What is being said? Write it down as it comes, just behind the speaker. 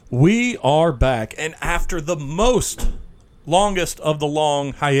We are back, and after the longest of the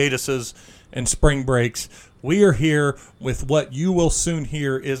long hiatuses and spring breaks, we are here with what you will soon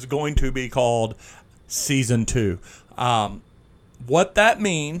hear is going to be called Season 2. What that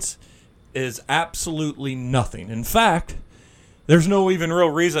means is absolutely nothing. In fact, there's no even real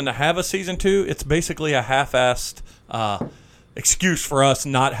reason to have a Season 2. It's basically a half-assed excuse for us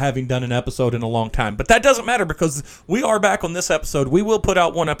not having done an episode in a long time. But that doesn't matter because we are back on this episode. We will put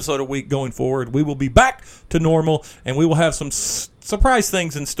out one episode a week going forward. We will be back to normal, and we will have some surprise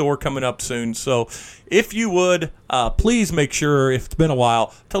things in store coming up soon. So if you would, please make sure, if it's been a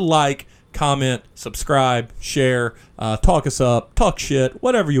while, to like, comment, subscribe, share, talk us up, talk shit,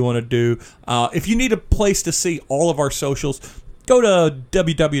 whatever you want to do. If you need a place to see all of our socials, go to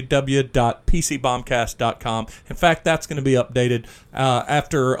www.pcbombcast.com. In fact, that's going to be updated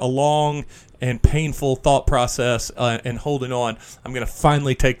after a long and painful thought process and holding on. I'm going to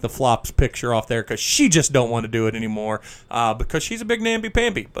finally take the Flops picture off there because she just don't want to do it anymore because she's a big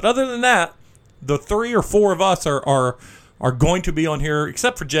namby-pamby. But other than that, the 3 or 4 of us are going to be on here,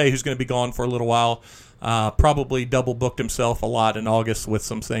 except for Jay, who's going to be gone for a little while. Probably double booked himself a lot in August with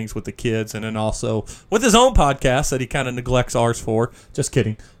some things with the kids, and then also with his own podcast that he kind of neglects ours for. Just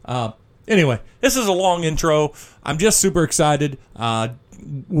kidding. Anyway, this is a long intro. I'm just super excited.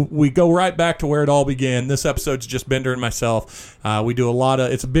 We go right back to where it all began. This episode's just Bender and myself. We do a lot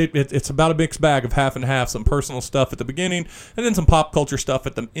of it's about a mixed bag of half and half. Some personal stuff at the beginning, and then some pop culture stuff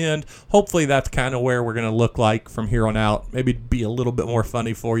at the end. Hopefully, that's kind of where we're gonna look like from here on out. Maybe be a little bit more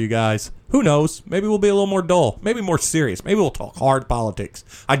funny for you guys. Who knows? Maybe we'll be a little more dull. Maybe more serious. Maybe we'll talk hard politics.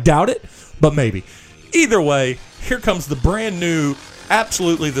 I doubt it, but maybe. Either way, here comes the brand new,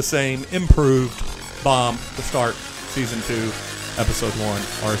 absolutely the same, improved bomb to start season 2. Episode 1,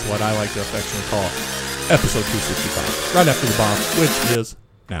 or is what I like to affectionately call episode 265. Right after the bomb, which is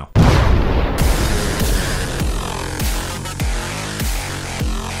now.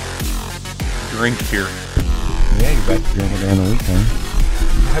 Drink here. Yeah, you're back to drinking during the weekend.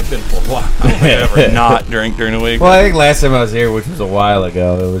 I've been for a while. I don't think I ever not drink during the week. Well, I think last time I was here, which was a while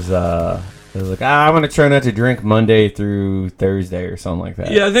ago, it was like, I'm going to try not to drink Monday through Thursday or something like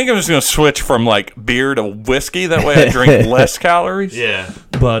that. Yeah, I think I'm just going to switch from, like, beer to whiskey. That way I drink less calories. Yeah.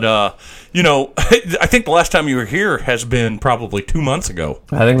 But, I think the last time you were here has been probably 2 months ago.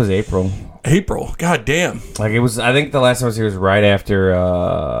 I think it was April. April. God damn. Like, it was, I think the last time I was here was right after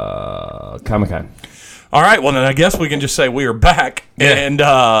Comic-Con. All right, well, then I guess we can just say we are back. Yeah. And,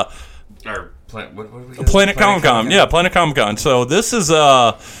 what Planet Comic-Con. Yeah, Planet Comic-Con. So this is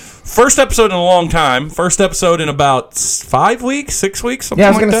first episode in a long time. First episode in about 5 weeks, 6 weeks, something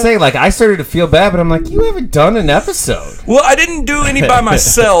like that. Yeah, I was going to say, like, I started to feel bad, but I'm like, you haven't done an episode. Well, I didn't do any by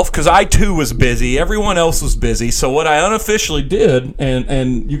myself because I, too, was busy. Everyone else was busy. So what I unofficially did,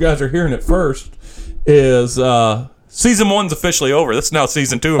 and you guys are hearing it first, is Season 1's officially over. This is now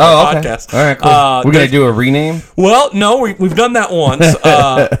Season 2 of my podcast. All right, cool. We're going to do a rename? Well, no, we've done that once.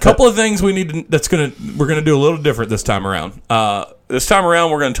 A couple of things we're going to do a little different this time around. This time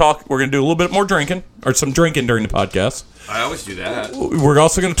around, we're going to do a little bit more drinking, or some drinking during the podcast. I always do that. We're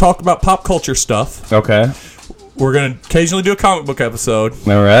also going to talk about pop culture stuff. Okay. We're going to occasionally do a comic book episode.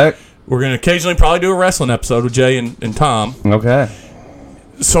 All right. We're going to occasionally probably do a wrestling episode with Jay and Tom. Okay.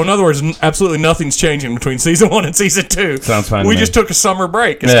 So, in other words, absolutely nothing's changing between Season 1 and Season 2. Sounds fine. We just took a summer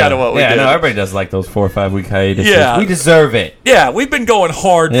break. It's kind of what we did. Yeah, no, everybody does like those 4 or 5 week hiatuses. Yeah. We deserve it. Yeah, we've been going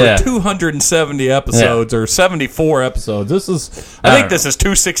hard for 270 episodes or 74 episodes. I think this is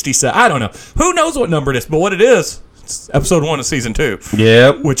 267. I don't know. Who knows what number it is, but what it is, it's episode 1 of Season 2.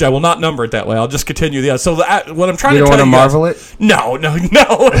 Yep. Which I will not number it that way. I'll just continue the other. So what I'm trying to tell you... You don't want to marvel it? No.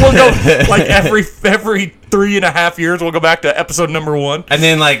 We'll go like every 3.5 years, we'll go back to episode number 1. And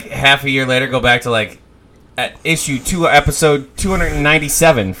then like half a year later, go back to like at issue 2, episode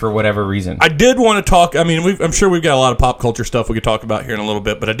 297 for whatever reason. I did want to talk. I mean, I'm sure we've got a lot of pop culture stuff we could talk about here in a little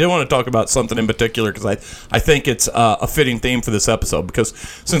bit, but I did want to talk about something in particular because I think it's a fitting theme for this episode. Because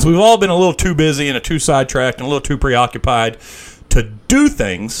since we've all been a little too busy and too sidetracked and a little too preoccupied to do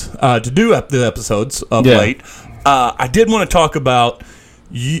things, to do the episodes of late, I did want to talk about.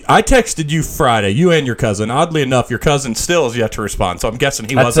 I texted you Friday, you and your cousin. Oddly enough, your cousin still has yet to respond, so I'm guessing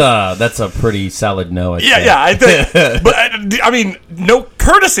he wasn't. That's a pretty solid no. Yeah, I think. But I mean, no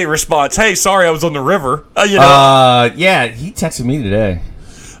courtesy response. Hey, sorry, I was on the river. Yeah, he texted me today.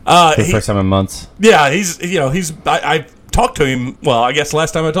 For the first time in months. Yeah, I talked to him. Well, I guess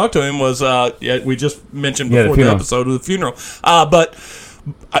last time I talked to him was we just mentioned before the episode of the funeral. But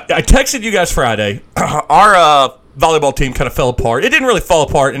I texted you guys Friday. Our volleyball team kind of fell apart. It didn't really fall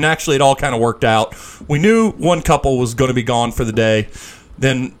apart, and actually it all kind of worked out. We knew one couple was going to be gone for the day.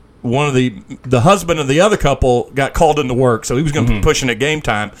 Then one of the husband of the other couple got called into work, so he was going to be pushing at game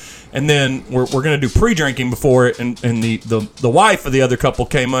time. And then we're going to do pre-drinking before it, and the wife of the other couple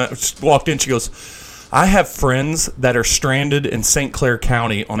walked in. She goes, I have friends that are stranded in St. Clair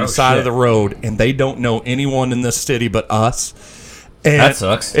County on the side of the road, and they don't know anyone in this city but us. And, that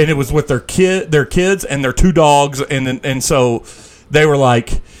sucks. And it was with their kids and their 2 dogs, and so they were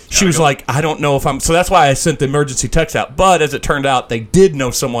like, she was like, I don't know if I'm. So that's why I sent the emergency text out. But as it turned out, they did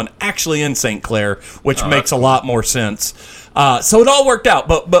know someone actually in St. Clair, which makes a lot more sense. So it all worked out.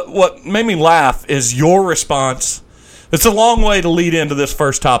 But what made me laugh is your response. It's a long way to lead into this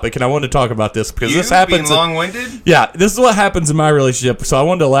first topic, and I wanted to talk about this because this happens. Being long-winded? Yeah, this is what happens in my relationship. So I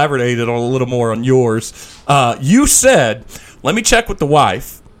wanted to elaborate it on a little more on yours. You said, let me check with the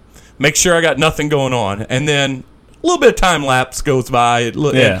wife, make sure I got nothing going on, and then a little bit of time lapse goes by.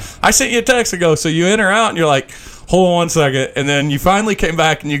 And I sent you a text ago, so you in or out, and you're like, hold on 1 second, and then you finally came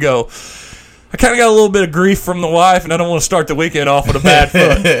back and you go, I kind of got a little bit of grief from the wife, and I don't want to start the weekend off with a bad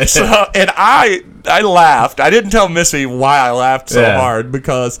foot. So, and I laughed. I didn't tell Missy why I laughed so hard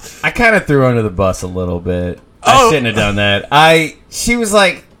because I kind of threw her under the bus a little bit. I shouldn't have done that. She was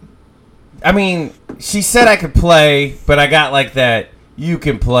like, I mean, she said I could play, but I got like that, you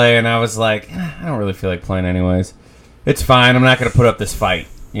can play, and I was like, I don't really feel like playing anyways. It's fine. I'm not going to put up this fight,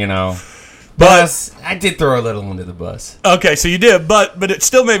 you know. But I did throw a little under the bus. Okay, so you did, but it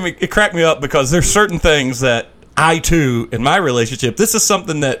still it cracked me up because there's certain things that I too in my relationship. This is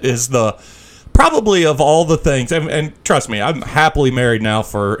something that is probably of all the things, and trust me, I'm happily married now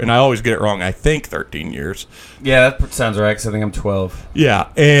and I always get it wrong. I think 13 years. Yeah, that sounds right. Because I think I'm 12.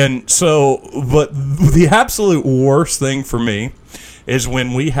 Yeah, and so, but the absolute worst thing for me is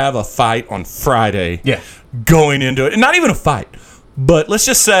when we have a fight on Friday. Yeah, going into it, and not even a fight. But let's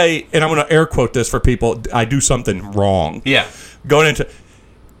just say, and I'm going to air quote this for people, I do something wrong. Yeah. Going into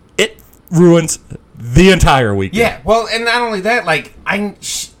it ruins the entire weekend. Yeah, well, and not only that, like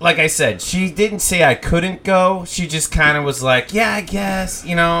I said, she didn't say I couldn't go. She just kind of was like, yeah, I guess,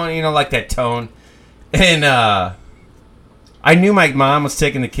 you know, like that tone. And I knew my mom was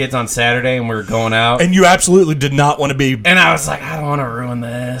taking the kids on Saturday and we were going out. And you absolutely did not want to be. And I was like, I don't want to ruin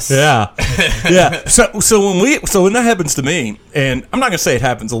this. Yeah. Yeah. So when that happens to me, and I'm not going to say it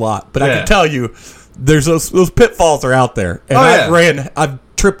happens a lot, but I can tell you there's those pitfalls are out there. And I've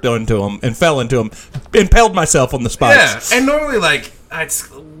tripped into them and fell into them, impaled myself on the spikes. Yeah. And normally, like,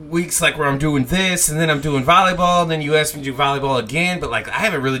 it's weeks like where I'm doing this and then I'm doing volleyball and then you asked me to do volleyball again, but like I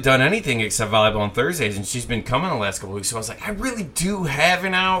haven't really done anything except volleyball on Thursdays, and she's been coming the last couple weeks, so I was like, I really do have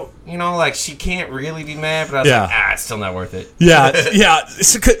an out, you know, like she can't really be mad, but I was like, it's still not worth it. Yeah.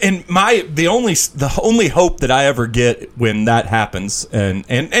 And the only hope that I ever get when that happens, and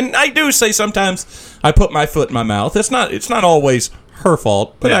I do say sometimes I put my foot in my mouth. It's not always her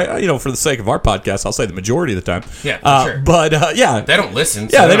fault, but I, for the sake of our podcast, I'll say the majority of the time. Yeah, sure. But they don't listen.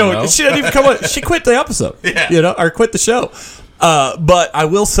 So yeah, they don't. She didn't even come on. She quit the episode. Yeah, or quit the show. But I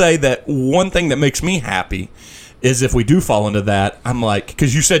will say that one thing that makes me happy is if we do fall into that, I'm like,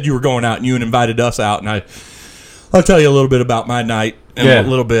 because you said you were going out and you invited us out, and I'll tell you a little bit about my night in a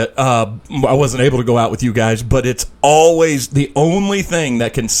little bit. I wasn't able to go out with you guys, but it's always the only thing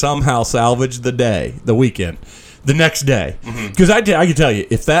that can somehow salvage the weekend. The next day. Because I can tell you,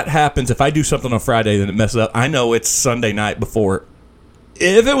 if that happens, if I do something on Friday and it messes up, I know it's Sunday night before.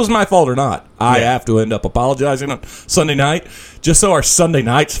 If it was my fault or not, I have to end up apologizing on Sunday night just so our Sunday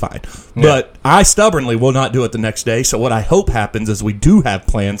night's fine. Yeah. But I stubbornly will not do it the next day. So what I hope happens is we do have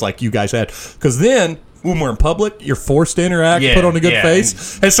plans like you guys had. Because then, when we're in public, you're forced to interact, put on a good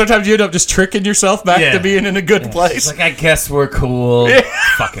face, and sometimes you end up just tricking yourself back to being in a good place. It's like, I guess we're cool.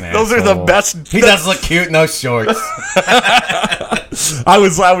 Fucking asshole. Those are the best. He does look cute in those shorts. I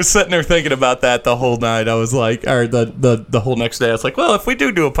was sitting there thinking about that the whole night. I was like, or the whole next day, I was like, well, if we do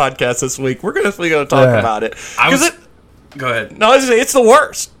a podcast this week, we're gonna talk about it. Go ahead. No, it's the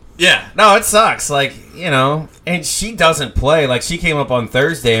worst. Yeah. No, it sucks. Like, and she doesn't play. Like, she came up on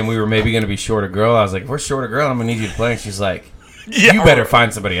Thursday and we were maybe going to be short a girl. I was like, if we're short a girl, I'm going to need you to play. And she's like, you better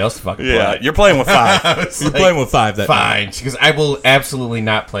find somebody else to fucking play. Yeah, you're playing with 5. You're playing with 5 that fine. night. She goes, I will absolutely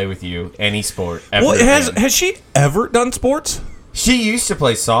not play with you any sport ever. Well, has she ever done sports? She used to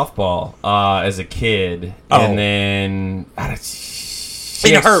play softball as a kid. And then...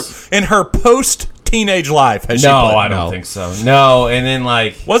 in her post teenage life has she No, played? I don't think so. No, and then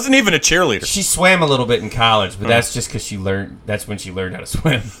like Wasn't even a cheerleader. she swam a little bit in college, but that's just because that's when she learned how to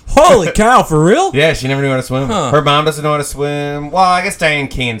swim. Holy cow, for real? Yeah, she never knew how to swim. Her mom doesn't know how to swim. Well, I guess Diane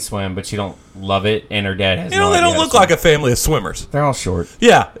can swim, but she don't love it, and her dad has. You know, no they idea don't how to look swim. like a family of swimmers. They're all short.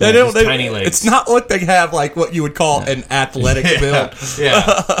 Yeah, they don't. just tiny legs. It's not like they have like what you would call an athletic build.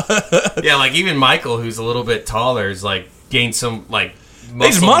 Yeah, like even Michael, who's a little bit taller, is like gained some like He's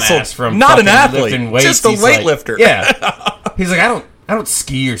muscle muscled, mass from not an fucking athlete, lifting weights. just a He's like- weightlifter. Yeah, he's like I don't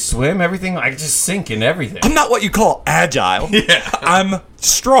ski or swim. Everything I just sink in everything. I'm not what you call agile. Yeah. I'm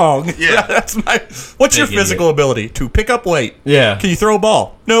strong. Yeah. That's my. What's your Big physical ability? To pick up weight. Yeah. Can you throw a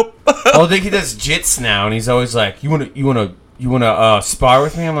ball? Nope. Oh, I think he does jits now, and he's always like, "You wanna spar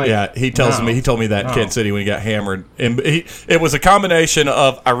with me?" I'm like, Yeah, he told me that in No. Kansas City when he got hammered, and it was a combination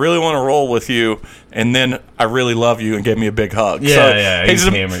of I really want to roll with you, and then I really love you, and gave me a big hug. Yeah, he's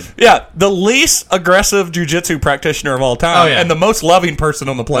hammered. Yeah, the least aggressive jiu-jitsu practitioner of all time, Oh, yeah. and the most loving person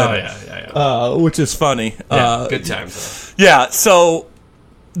on the Oh planet. yeah. Which is funny. Yeah, good times. Yeah, so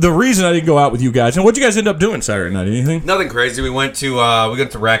the reason I didn't go out with you guys, and what'd you guys end up doing Saturday night? Anything? Nothing crazy. We went to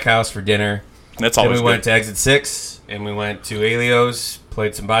Rack House for dinner. That's Then always we went good. to Exit 6, and we went to Alios,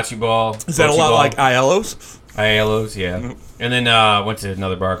 played some bocce ball. Is that a lot like ILOs? Aiello's, yeah. And then went to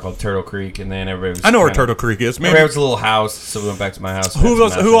another bar called Turtle Creek, and then everybody was I know where kinda- Turtle Creek is. Everybody Man, was a little house, so we went back to my house.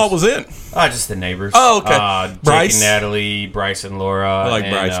 who all was in? Just the neighbors. Oh, okay. Jake Bryce? and Natalie, Bryce and Laura, I like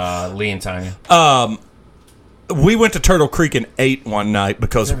and, Bryce. Lee and Tanya. We went to Turtle Creek and ate one night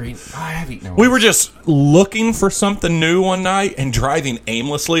because I have eaten there we once. were just looking for something new one night and driving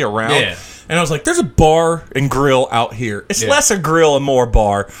aimlessly around. Yeah. And I was like, there's a bar and grill out here. It's Yeah. less a grill and more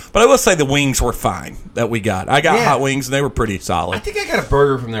bar. But I will say the wings were fine that we got. I got Yeah. hot wings and they were pretty I solid. think I got a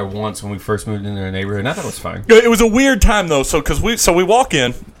burger from there once when we first moved into the neighborhood, and I thought it was fine. It was a weird time though, because we walk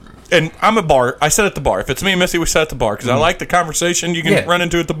in, and I'm a bar. I sit at the bar. If it's me and Missy, we sit at the bar because I like the conversation you can Yeah. run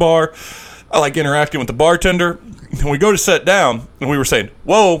into at the bar. I like interacting with the bartender. And we go to sit down, and we were saying,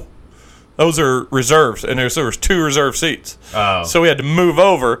 "Whoa, those are reserves," and there was 2 reserved seats. Oh. So we had to move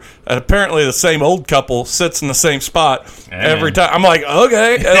over, and apparently the same old couple sits in the same spot every time. I'm like,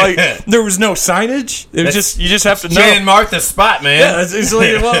 okay, and like there was no signage. It was just you just have to know. Jay and Martha's spot, man. Yeah, that's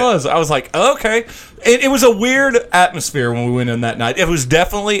easily what it was. I was like, okay. It was a weird atmosphere when we went in that night. It was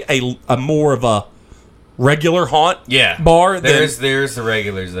definitely a more of a regular haunt bar. There's the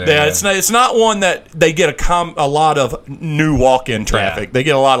regulars there. Yeah, it's not one that they get a lot of new walk-in traffic. Yeah. They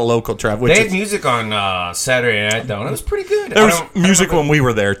get a lot of local traffic. Which They had is, music on Saturday night, though, and it was pretty good. there was music when we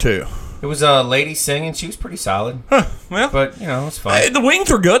were there, too. It was a lady singing. She was pretty solid. Well, But, it was fun. the wings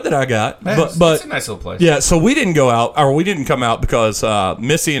were good that I got. Yeah, but it's a nice little place. yeah, so we didn't go out, or we didn't come out because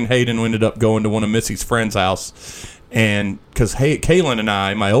Missy and Hayden ended up going to one of Missy's friends' house. And because Kaylin and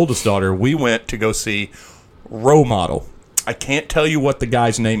I, my oldest daughter, we went to go see Role Model. I can't tell you what the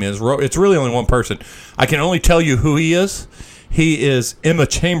guy's name is. It's really only one person. I can only tell you who he is. He is Emma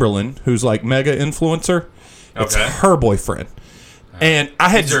Chamberlain, who's like mega influencer. It's Okay. her boyfriend. And I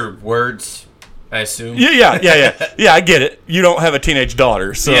had These are words, I assume. yeah. I get it. You don't have a teenage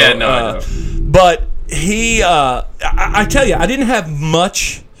daughter, so Yeah, no, I don't. But he, I tell you, I didn't have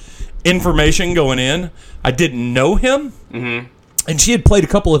much information going in. I didn't know him. Mm-hmm. And she had played a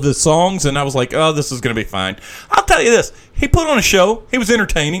couple of his songs, and I was like, oh, this is going to be fine. I'll tell you this. He put on a show. He was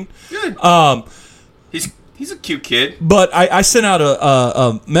entertaining. Good. He's a cute kid. But I sent out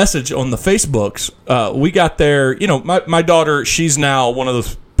a message on the Facebooks. We got there. My daughter, she's now one of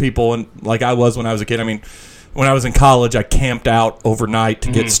those people, and like I was when I was a kid. I mean, when I was in college, I camped out overnight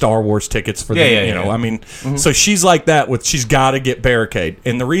to get Star Wars tickets for them. Yeah. I mean, so she's like that. She's got to get Barricade,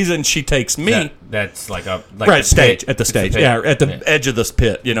 and the reason she takes me. That's like a Right, the at the pit. stage, It's a pit. at the edge of this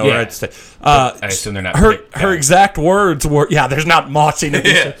pit, Yeah. right at the stage. I assume they're not her pit her guys. exact words were, there's not mossing.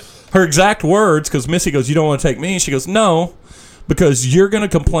 Yeah. Her exact words, because Missy goes, you don't want to take me? She goes, no, because you're going to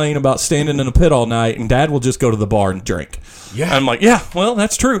complain about standing in a pit all night, and Dad will just go to the bar and drink. Yeah. I'm like, yeah, well,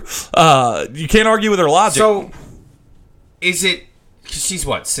 that's true. You can't argue with her logic. So, is it... 'cause she's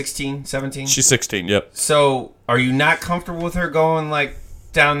what, 16, 17? She's 16, yep. So, are you not comfortable with her going, like,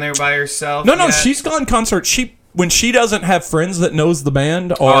 down there by herself? No, yet? she's gone concert. When she doesn't have friends that knows the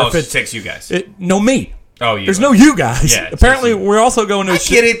band, or Oh, if she it takes you guys. me. Oh, you. There's no you guys. Yeah, it's Apparently, just you. we're also going to. I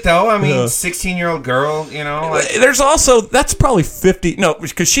get it, though. I mean, Yeah. 16-year-old girl, like... There's also, that's probably 50. No,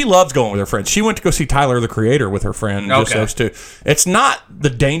 because she loves going with her friends. She went to go see Tyler the Creator with her friend. Just Okay. those two. It's not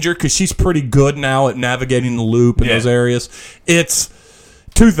the danger because she's pretty good now at navigating the loop in Yeah. those areas. It's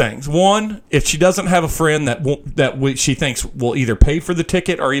two things. One, if she doesn't have a friend she thinks will either pay for the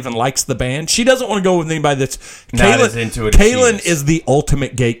ticket or even likes the band, she doesn't want to go with anybody that's Not as into it as she Kaylin is. is the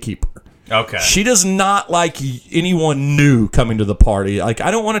ultimate gatekeeper. Okay. She does not like anyone new coming to the party. Like,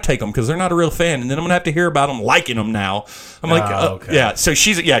 I don't want to take them because they're not a real fan, and then I'm gonna have to hear about them liking them now. I'm like, okay. yeah. So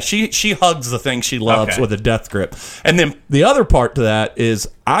she hugs the thing she loves with a death grip. And then the other part to that is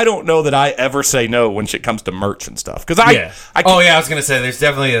I don't know that I ever say no when shit comes to merch and stuff because I was gonna say there's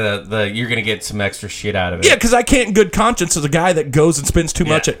definitely the you're gonna get some extra shit out of it. Yeah, because I can't in good conscience as a guy that goes and spends too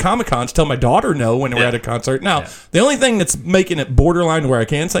much at Comic-Cons tell my daughter no when we're at a concert. Now the only thing that's making it borderline where I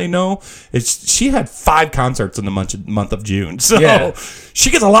can say no is she had 5 concerts in the month of June, so she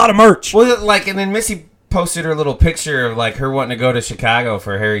gets a lot of merch. Well, like, and then Missy posted her little picture of like her wanting to go to Chicago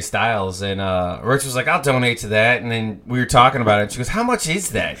for Harry Styles, and Rich was like, I'll donate to that. And then we were talking about it, and she goes, how much is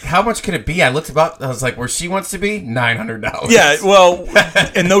that? How much could it be? I looked about, I was like, where she wants to be, $900. Yeah, well,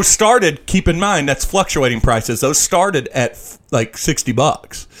 and those started, keep in mind, that's fluctuating prices. Those started at like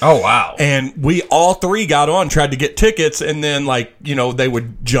 $60. Oh, wow. And we all 3 got on, tried to get tickets, and then like, they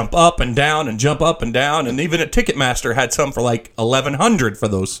would jump up and down and jump up and down, and even at Ticketmaster had some for like $1,100 for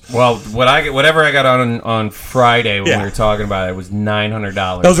those. Well, whatever I got on Friday when we were talking about it was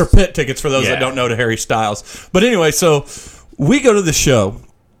 $900. Those are pit tickets for those that don't know to Harry Styles. But anyway, so we go to the show,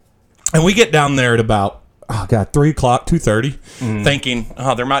 and we get down there at about 3 o'clock, 2:30, thinking,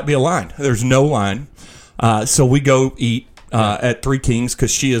 there might be a line. There's no line. So we go eat at Three Kings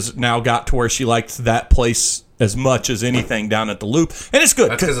because she has now got to where she likes that place as much as anything down at the Loop, and it's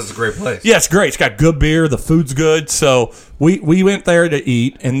good. That's because it's a great place. Yeah, it's great. It's got good beer. The food's good. So we went there to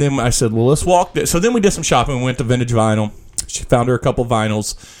eat, and then I said, well, let's walk. So then we did some shopping. We went to Vintage Vinyl. She found her a couple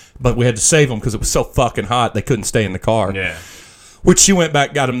vinyls, but we had to save them because it was so fucking hot they couldn't stay in the car. Yeah. Which she went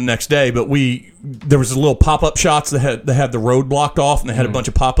back, got them the next day, but there was a little pop-up shots that had the road blocked off, and they had a bunch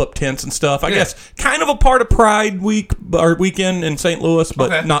of pop-up tents and stuff. I guess kind of a part of Pride Week or weekend in St. Louis,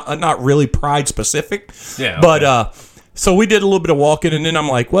 but not really Pride specific. Yeah. Okay. But so we did a little bit of walking, and then I'm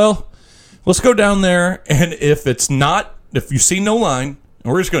like, well, let's go down there, and if you see no line,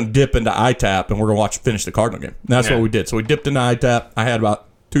 we're just going to dip into ITAP, and we're going to finish the Cardinal game. And that's what we did. So we dipped into ITAP. I had about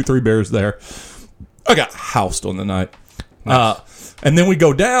 2-3 beers there. I got housed on the night. Nice. And then we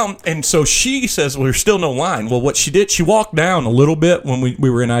go down, and so she says, well, there's still no line. Well, what she did, she walked down a little bit when we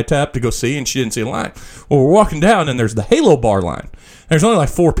were in ITAP to go see, and she didn't see a line. Well, we're walking down, and there's the Halo Bar line. There's only like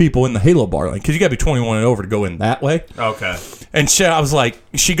 4 people in the Halo Bar line, because you got to be 21 and over to go in that way. Okay. And I was like,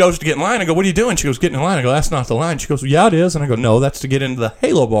 she goes to get in line. I go, what are you doing? She goes, getting in line. I go, that's not the line. She goes, well, yeah, it is. And I go, no, that's to get into the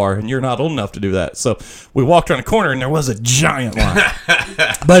Halo Bar, and you're not old enough to do that. So we walked around the corner, and there was a giant line.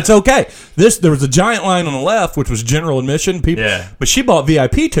 But it's okay. There was a giant line on the left, which was general admission. People, but she bought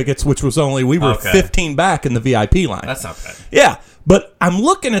VIP tickets, which was we were 15 back in the VIP line. That's not bad. Yeah. But I'm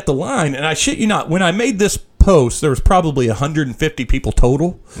looking at the line, and I shit you not, when I made this post, there was probably 150 people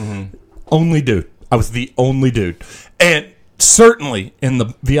total. Mm-hmm. Only dude. I was the only dude. And certainly in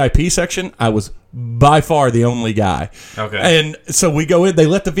the VIP section, I was by far the only guy. Okay. And so we go in, they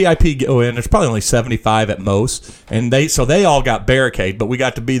let the VIP go in. There's probably only 75 at most. And they all got barricade, but we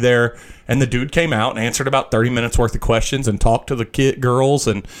got to be there. And the dude came out and answered about 30 minutes worth of questions and talked to the girls.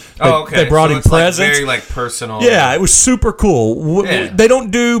 And they brought him presents. Very personal. Yeah, it was super cool. Yeah. They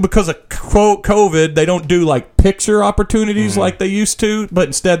don't do, because of COVID, they don't do like picture opportunities like they used to. But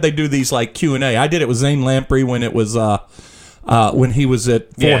instead they do these like Q&A. I did it with Zane Lamprey when it was when he was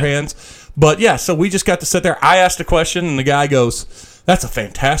at Four Hands. But yeah, so we just got to sit there. I asked a question, and the guy goes, that's a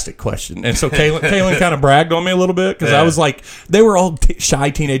fantastic question. And so Kaylin kind of bragged on me a little bit, because I was like, they were all shy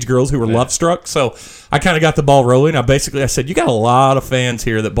teenage girls who were love-struck. So I kind of got the ball rolling. I said, you got a lot of fans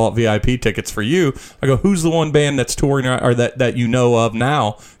here that bought VIP tickets for you. I go, who's the one band that's touring or that you know of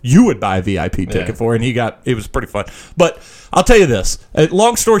now you would buy a VIP ticket for? And it was pretty fun. But I'll tell you this.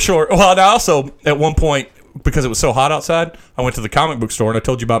 Long story short, well, I also, at one point, because it was so hot outside, I went to the comic book store, and I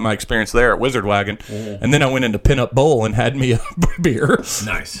told you about my experience there at Wizard Wagon. Mm-hmm. And then I went into Pinup Bowl and had me a beer.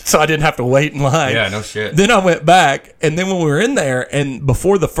 Nice. So I didn't have to wait in line. Yeah, no shit. Then I went back, and then when we were in there, and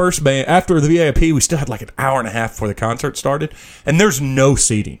before the first band, after the VIP, we still had like an hour and a half before the concert started, and there's no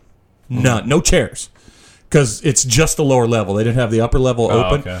seating. None. No chairs. Because it's just the lower level. They didn't have the upper level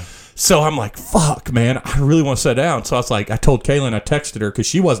open. Okay. So I'm like, fuck, man, I really want to sit down. So I was like, I told Kaylin, I texted her, because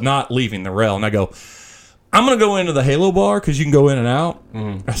she was not leaving the rail, and I go, I'm going to go into the Halo Bar because you can go in and out.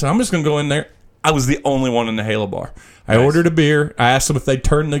 I said, I'm just going to go in there. I was the only one in the Halo Bar. I ordered a beer. I asked them if they'd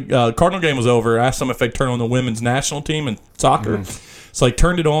turn the Cardinal game was over. I asked them if they'd turn on the women's national team in soccer. So they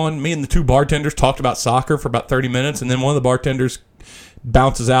turned it on. Me and the 2 bartenders talked about soccer for about 30 minutes, and then one of the bartenders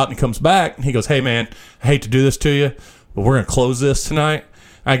bounces out and comes back, and he goes, hey, man, I hate to do this to you, but we're going to close this tonight.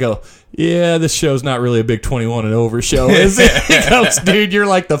 I go, yeah, this show's not really a big 21 and over show, is it? He goes, dude, you're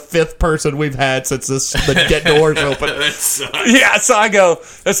like the 5th person we've had since the doors open. That sucks. Yeah, so I go,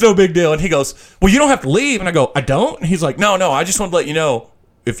 that's no big deal. And he goes, well, you don't have to leave. And I go, I don't? And he's like, no, I just want to let you know,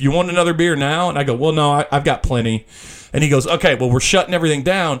 if you want another beer now. And I go, well, no, I've got plenty. And he goes, okay, well, we're shutting everything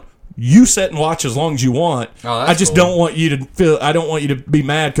down. You sit and watch as long as you want. Oh, I just cool. don't want you to feel. I don't want you to be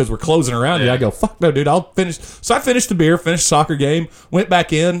mad because we're closing around you. I go, fuck no, dude. I'll finish. So I finished the beer, finished the soccer game, went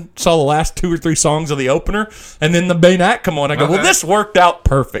back in, saw the last 2 or 3 songs of the opener, and then the main act come on. I go, well, this worked out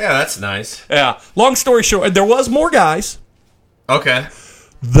perfect. Yeah, that's nice. Yeah. Long story short, there was more guys. Okay.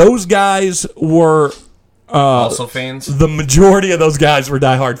 Those guys were. Also fans? The majority of those guys were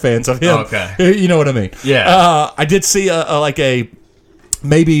diehard fans of him. Okay. You know what I mean? Yeah. I did see a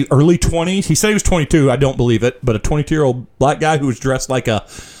maybe early 20s. He said he was 22. I don't believe it, but a 22-year-old black guy who was dressed like a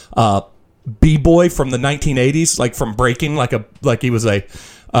b-boy from the 1980s, like from Breaking, like he was a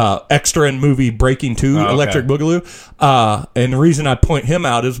extra in movie Breaking 2, okay. Electric Boogaloo. And the reason I point him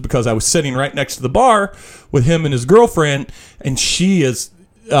out is because I was sitting right next to the bar with him and his girlfriend, and she is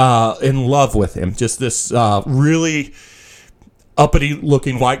in love with him. Just this really uppity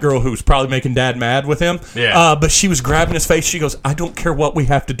looking white girl who's probably making dad mad with him. Yeah. But she was grabbing his face. She goes, I don't care what we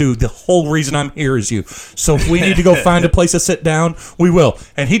have to do. The whole reason I'm here is you. So if we need to go find a place to sit down, we will.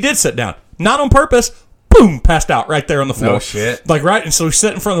 And he did sit down. Not on purpose. Boom, passed out right there on the floor. No shit. Like, right. And so he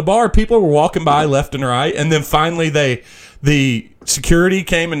sat in front of the bar. People were walking by left and right. And then finally the security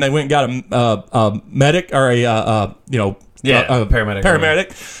came and they went and got a medic or a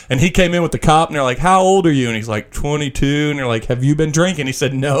paramedic. And he came in with the cop, and they're like, how old are you? And he's like, 22. And they're like, have you been drinking? He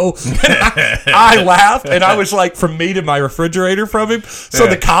said, no. And I laughed, and I was like, from me to my refrigerator from him. So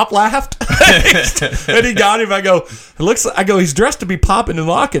the cop laughed. And he got him. I go, he's dressed to be popping and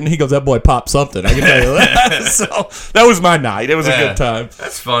locking. And he goes, that boy popped something. I can tell you that. So that was my night. It was a good time.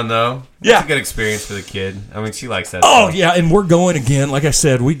 That's fun, though. Yeah. It's a good experience for the kid. I mean, she likes that Oh, stuff. yeah, and we're going again. Like I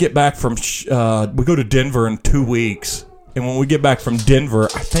said, we get back from, we go to Denver in 2 weeks. And when we get back from Denver,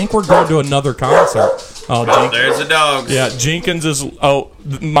 I think we're going to another concert. Oh, there's the dogs. Yeah, Jenkins is.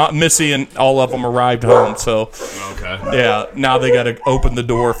 Missy and all of them arrived home. So, okay. Yeah, now they got to open the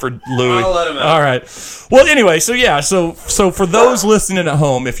door for Louis. I'll let him out. All right. Well, anyway, so yeah, so for those listening at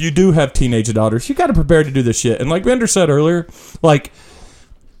home, if you do have teenage daughters, you got to prepare to do this shit. And like Bender said earlier, like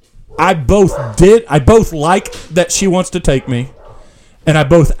I both like that she wants to take me. And I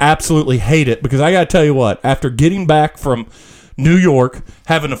both absolutely hate it because I got to tell you what, after getting back from New York,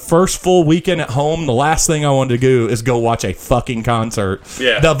 having the first full weekend at home, the last thing I wanted to do is go watch a fucking concert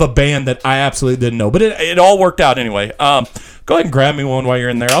of a band that I absolutely didn't know. But it all worked out anyway. Go ahead and grab me one while you're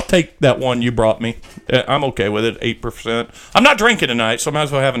in there. I'll take that one you brought me. I'm okay with it, 8%. I'm not drinking tonight, so I might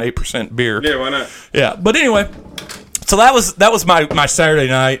as well have an 8% beer. Yeah, why not? Yeah, but anyway, so that was my Saturday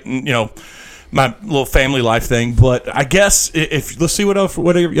night, and my little family life thing. But I guess if let's see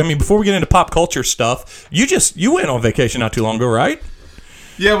before we get into pop culture stuff, you went on vacation not too long ago, right?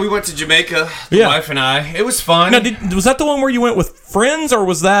 Yeah, we went to Jamaica, the wife and I. It was fun. Now, was that the one where you went with friends, or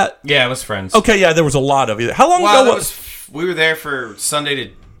was that? Yeah, it was friends. Okay, yeah, there was a lot of you. How long ago we were there for Sunday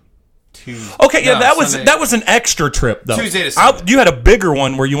to Tuesday. Okay, yeah, that was an extra trip though. Tuesday to Sunday. You had a bigger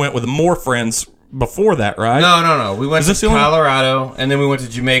one where you went with more friends before that, right? No. We went to Colorado, and then we went to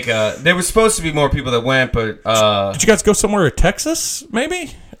Jamaica. There was supposed to be more people that went, but... Did you guys go somewhere in Texas,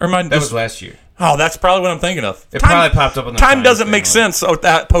 maybe? Or that was last year. Oh, that's probably what I'm thinking of. It probably popped up on the time doesn't make sense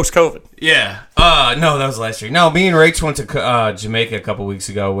post-COVID. Yeah. No, that was last year. No, me and Rach went to Jamaica a couple weeks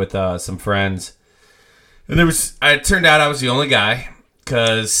ago with some friends. And it turned out I was the only guy,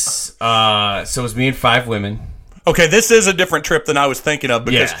 because... so it was me and 5 women. Okay, this is a different trip than I was thinking of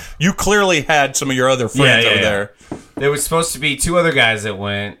because you clearly had some of your other friends over there. There was supposed to be 2 other guys that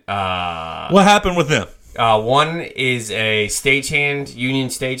went. What happened with them? One is a union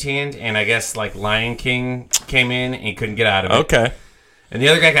stagehand, and I guess like Lion King came in and he couldn't get out of it. Okay. And the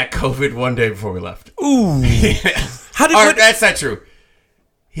other guy got COVID one day before we left. Ooh. That's not true.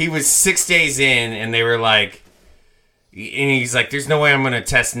 He was 6 days in, and they were like... And he's like, there's no way I'm going to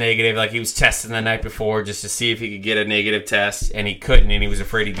test negative. Like, he was testing the night before just to see if he could get a negative test, and he couldn't, and he was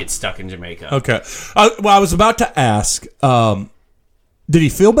afraid he'd get stuck in Jamaica. Okay. Well, I was about to ask, did he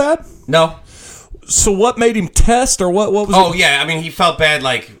feel bad? No. So what made him test, or what was it? Oh, yeah. I mean, he felt bad,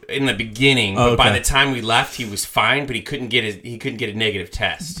 like, in the beginning, but by the time we left, he was fine, but he couldn't get a negative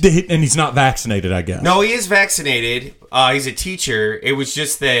test. And he's not vaccinated, I guess. No, he is vaccinated. He's a teacher. It was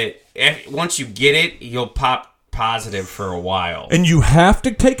just that once you get it, you'll pop positive for a while. And you have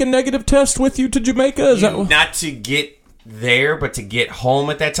to take a negative test with you to Jamaica? Is that not to get there, but to get home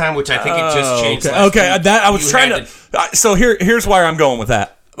at that time, which I think it just changed. Okay, that I was trying to. So here's where I'm going with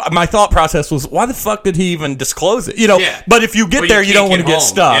that. My thought process was, why the fuck did he even disclose it? But if you get there, you don't want to get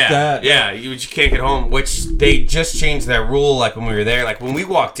stuck. You can't get home, which they just changed that rule. Like when we were there, like when we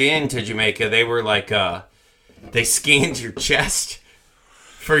walked into Jamaica, they were like, they scanned your chest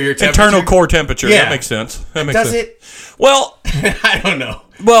for your temperature. Internal core temperature. Yeah. That makes sense. Does it? Well, I don't know.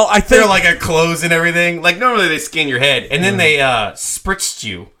 Well, I think they're like a clothes and everything. Like normally they scan your head, and then they spritzed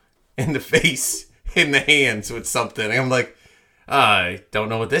you in the face, in the hands with something. And I'm like, I don't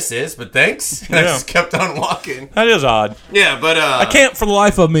know what this is, but thanks. And I just kept on walking. That is odd. Yeah, but I can't for the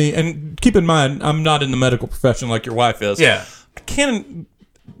life of me, and keep in mind, I'm not in the medical profession like your wife is. Yeah. I can't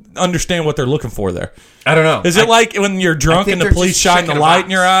understand what they're looking for there. I don't know. Is it like when you're drunk and the police shine the light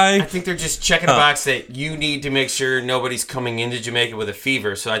in your eye? I think they're just checking a box that you need to make sure nobody's coming into Jamaica with a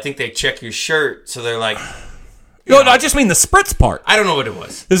fever. So I think they check your shirt. So they're like... No, I just mean the spritz part. I don't know what it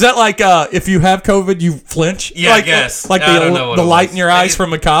was. Is that like if you have COVID, you flinch? Yeah, I guess. Like the light in your eyes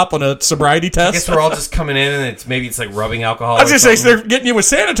from a cop on a sobriety test? I guess we're all just coming in and maybe it's like rubbing alcohol. I was just saying, so they're getting you with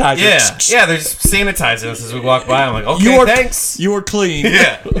sanitizer. Yeah, they're just sanitizing us as we walk by. I'm like, okay, thanks. You were clean.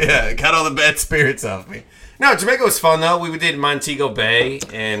 Yeah, got all the bad spirits off me. No, Jamaica was fun though. We did Montego Bay,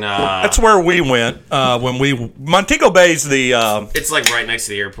 and that's where we went. Montego Bay's the. It's like right next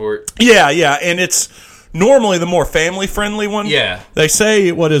to the airport. Yeah, and it's normally the more family-friendly one. Yeah. They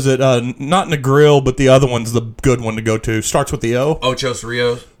say, what is it? Not Negril, but the other one's the good one to go to. Starts with the O. Ocho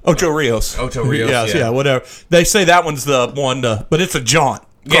Rios. Ocho Rios. Yeah, whatever. They say that one's the one but it's a jaunt.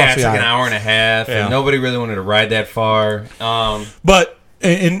 Yeah, it's like an hour and a half, and nobody really wanted to ride that far. But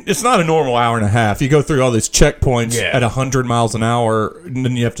and it's not a normal hour and a half. You go through all these checkpoints at 100 miles an hour, and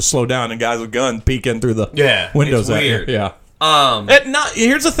then you have to slow down, and guys with guns peek in through the windows at you. Yeah.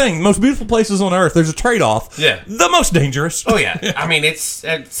 Here's the thing: most beautiful places on earth. There's a trade-off. Yeah, the most dangerous. Oh yeah, I mean it's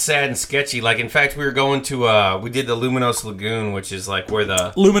sad and sketchy. Like in fact, we were going to we did the Luminous Lagoon, which is like where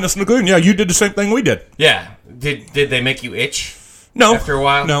the Luminous Lagoon. Yeah, you did the same thing we did. Yeah, did they make you itch? No, after a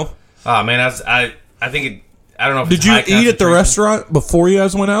while. No. Oh man, I think it. I don't know. If did you eat at the restaurant before you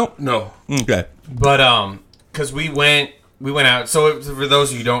guys went out? No. Okay, but because we went out. So for those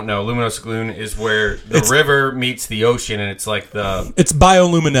of you who don't know, Luminous Lagoon is where the river meets the ocean, and it's like it's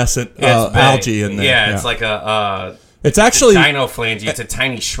bioluminescent algae in there. Yeah, it's like it's actually dinophalange. It's a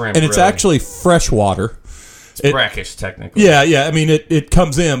tiny shrimp, and it's actually freshwater. It's brackish, technically. Yeah. I mean, it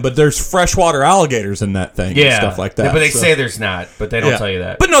comes in, but there's freshwater alligators in that thing and stuff like that. Yeah, but they say there's not, but they don't tell you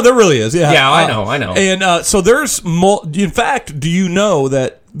that. But no, there really is. Yeah, I know. And so there's in fact, do you know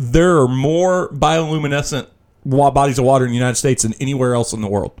that there are more bioluminescent bodies of water in the United States than anywhere else in the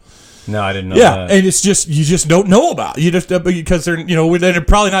world? No, I didn't know that. And it's just you just don't know about it. You just because they're they're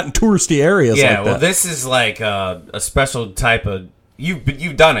probably not in touristy areas. Yeah, like well, that. This is like a special type of.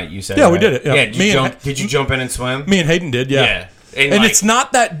 You've done it. You said right? We did it. Yeah. Did you jump in and swim? Me and Hayden did. Yeah. And it's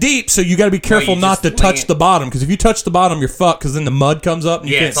not that deep, so you got to be careful not to touch the bottom. Because if you touch the bottom, you're fucked. Because then the mud comes up and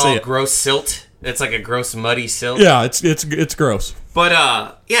you can't see it. It's all gross silt. It's like a gross muddy silt. Yeah, it's gross. But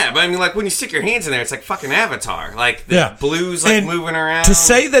but I mean, like when you stick your hands in there, it's like fucking Avatar. Like the blue's like moving around. To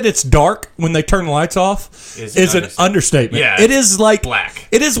say that it's dark when they turn the lights off is an understatement. Yeah, it is like black.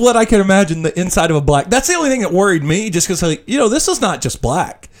 It is what I can imagine the inside of a black. That's the only thing that worried me, just because this is not just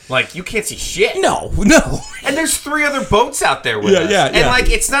black. Like you can't see shit. No. And there's 3 other boats out there with us. Yeah. And like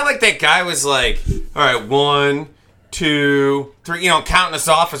it's not like that guy was like, all right, 1, 2, 3, counting us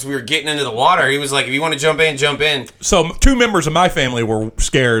off as we were getting into the water. He was like, if you want to jump in, jump in. So 2 members of my family were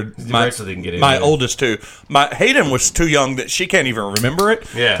scared. Didn't get in. My oldest 2. Hayden was too young that she can't even remember it.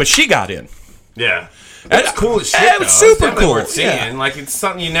 Yeah. But she got in. Yeah. That's cool as shit. It was super cool. Worth seeing. Yeah. Like it's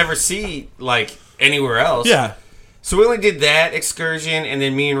something you never see like anywhere else. Yeah. So we only did that excursion, and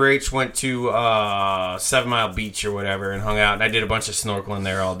then me and Rach went to 7 Mile Beach or whatever and hung out. And I did a bunch of snorkeling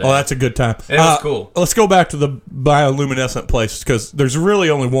there all day. Oh, that's a good time. It was cool. Let's go back to the bioluminescent place because there's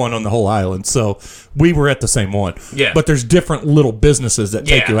really only one on the whole island. So we were at the same one. Yeah. But there's different little businesses that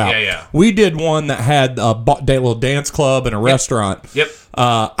take you out. Yeah. We did one that had a little dance club and a restaurant. Yep.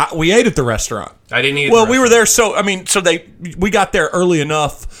 We ate at the restaurant. I didn't eat. Well, we were there, we got there early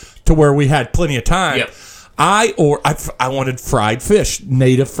enough to where we had plenty of time. Yep. I wanted fried fish,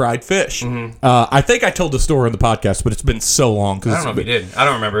 native fried fish. Mm-hmm. I think I told the story on the podcast, but it's been so long. I don't know if you did. I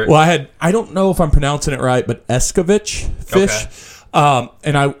don't remember it. Well, I don't know if I'm pronouncing it right, but escovitch fish. Okay.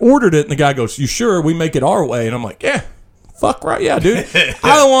 And I ordered it, and the guy goes, "You sure? We make it our way." And I'm like, "Yeah, fuck right, yeah, dude.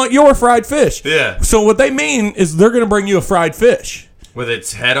 I don't want your fried fish." Yeah. So what they mean is they're going to bring you a fried fish. With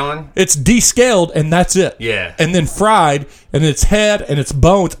its head on? It's descaled, and that's it. Yeah. And then fried, and its head and its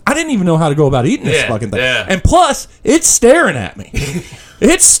bones. I didn't even know how to go about eating this fucking thing. Yeah. And plus, it's staring at me.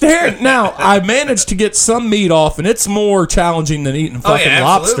 It's staring. Now, I managed to get some meat off, and it's more challenging than eating fucking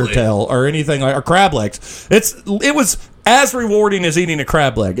lobster tail or anything or crab legs. It was as rewarding as eating a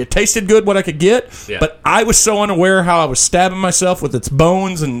crab leg. It tasted good what I could get, but I was so unaware how I was stabbing myself with its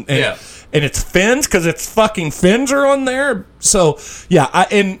bones and its fins, because its fucking fins are on there. So, yeah,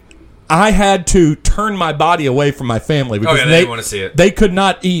 I had to turn my body away from my family because they didn't want to see it. They could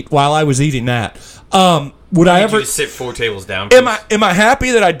not eat while I was eating that. Would I ever just sit 4 tables down? Am I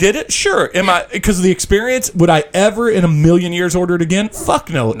happy that I did it? Sure. Am I, because of the experience? Would I ever in a million years order it again? Fuck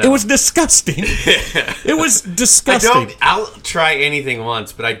no. It was disgusting. It was disgusting. I'll try anything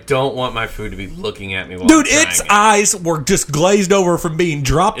once, but I don't want my food to be looking at me while Dude, I'm trying its eyes were just glazed over from being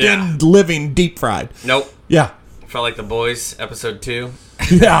dropped in living deep fried. Nope. Yeah. Felt like The Boys, episode 2.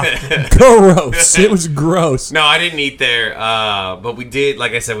 Yeah. Gross. It was gross. No, I didn't eat there, but we did,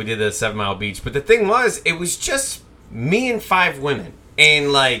 like I said, we did the 7 Mile Beach. But the thing was, it was just me and 5 women.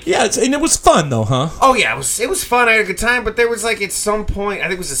 And like... Yeah, and it was fun though, huh? Oh yeah, it was fun. I had a good time, but there was like at some point, I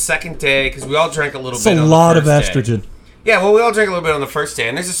think it was the second day, because we all drank a little bit on the first day. It's a lot of estrogen. Yeah, well, we all drank a little bit on the first day.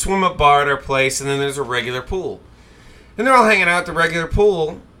 And there's a swim-up bar at our place, and then there's a regular pool. And they're all hanging out at the regular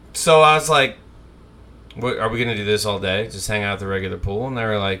pool. So I was like, what, are we going to do this all day? Just hang out at the regular pool? And they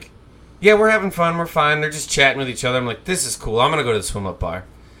were like, yeah, we're having fun. We're fine. They're just chatting with each other. I'm like, this is cool. I'm going to go to the swim-up bar.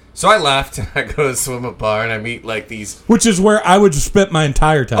 So I left, and I go to the swim-up bar, and I meet, like, these... Which is where I would spend my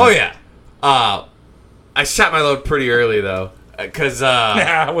entire time. Oh, yeah. I shot my load pretty early, though, because...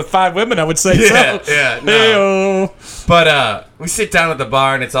 yeah, with 5 women, I would say so. Yeah, no. Hey-o. But we sit down at the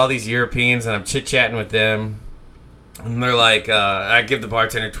bar, and it's all these Europeans, and I'm chit-chatting with them. And they're like, I give the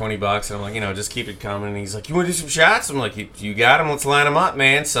bartender $20, and I'm like, just keep it coming. And he's like, you want to do some shots? I'm like, you got them? Let's line them up,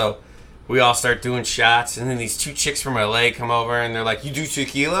 man. So we all start doing shots, and then these 2 chicks from LA come over, and they're like, you do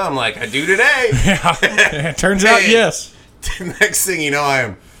tequila? I'm like, I do today. Yeah, turns out, yes. Next thing you know, I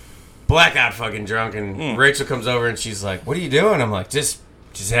am blackout fucking drunk, and Rachel comes over, and she's like, what are you doing? I'm like, just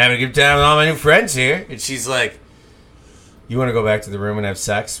having a good time with all my new friends here. And she's like, you want to go back to the room and have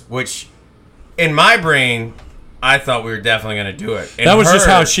sex? Which, in my brain... I thought we were definitely going to do it. And that was just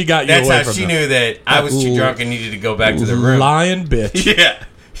how she got you away from That's how she knew that I was too drunk and needed to go back to the room. Lying bitch. Yeah.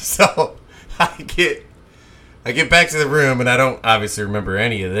 So I get back to the room, and I don't obviously remember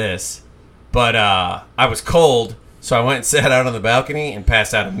any of this. But I was cold, so I went and sat out on the balcony and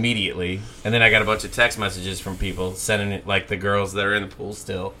passed out immediately. And then I got a bunch of text messages from people sending it, like the girls that are in the pool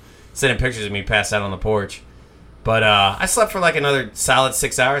still, sending pictures of me passed out on the porch. But I slept for like another solid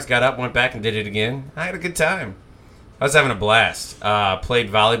 6 hours, got up, went back, and did it again. I had a good time. I was having a blast. Played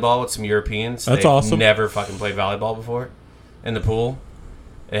volleyball with some Europeans. That's awesome. Never fucking played volleyball before in the pool.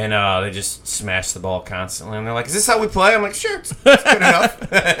 And they just smashed the ball constantly. And they're like, is this how we play? I'm like, sure, it's good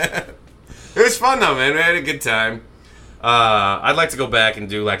enough. It was fun, though, man. We had a good time. I'd like to go back and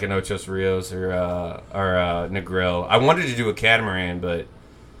do like an Ochos Rios or Negril. I wanted to do a catamaran, but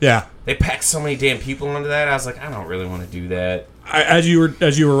yeah, they packed so many damn people into that. I was like, I don't really want to do that. As you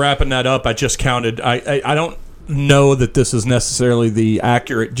were wrapping that up, I just counted. I don't know that this is necessarily the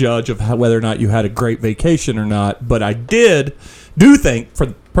accurate judge of whether or not you had a great vacation or not, but I do think, for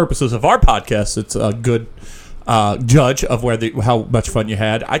the purposes of our podcast, it's a good judge of how much fun you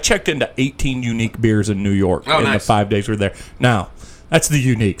had. I checked into 18 unique beers in New York the 5 days we were there. Now, that's the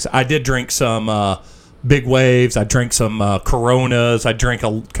uniques. I did drink some Big Waves. I drank some Coronas. I drank a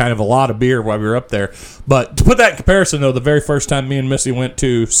lot of beer while we were up there. But to put that in comparison, though, the very first time me and Missy went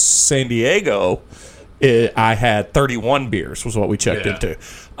to San Diego, I had 31 beers was what we checked into.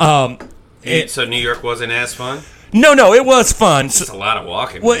 So New York wasn't as fun? No, it was fun. It's a lot of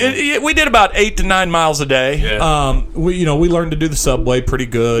walking. Well, we did about 8 to 9 miles a day. Yeah. We learned to do the subway pretty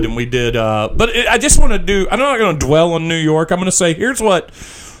good, and we did. I just want to do. I'm not going to dwell on New York. I'm going to say here's my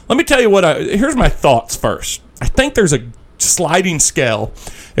thoughts first. I think there's a sliding scale.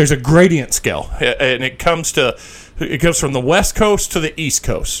 There's a gradient scale, and it goes from the West Coast to the East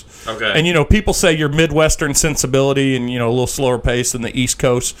Coast. Okay. And, people say you're Midwestern sensibility and, a little slower pace than the East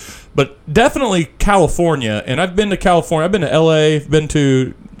Coast. But definitely California. And I've been to California. I've been to L.A., been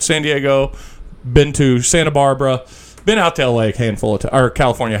to San Diego, been to Santa Barbara, been out to L.A.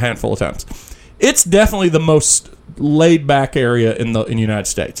 California a handful of times. It's definitely the most laid-back area in the United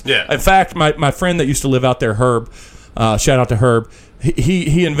States. Yeah. In fact, my friend that used to live out there, Herb, shout out to Herb,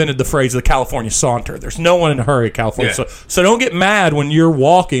 he invented the phrase the California saunter. There's no one in a hurry at California. Yeah. So don't get mad when you're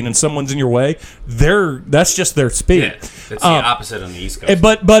walking and someone's in your way. That's just their speed. Yeah, it's the opposite on the East Coast.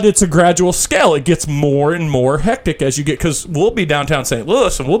 But it's a gradual scale. It gets more and more hectic as you get, because we'll be downtown St.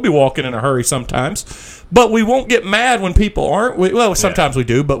 Louis and we'll be walking in a hurry sometimes, but we won't get mad when people aren't. Well, sometimes we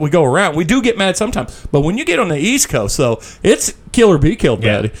do, but we go around. We do get mad sometimes. But when you get on the East Coast, though, it's kill or be killed,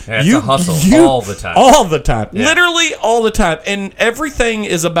 buddy. Yeah, it's a hustle all the time. All the time. Yeah. Literally all the time. And everything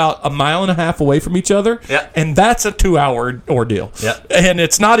is about a mile and a half away from each other. Yeah. And that's a 2-hour ordeal. Yeah. And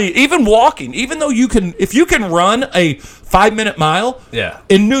it's not even walking. Even though if you can run a 5-minute mile,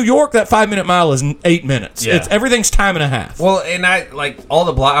 in New York, that 5-minute mile is 8 minutes. Yeah. Everything's time and a half. Well, and I like all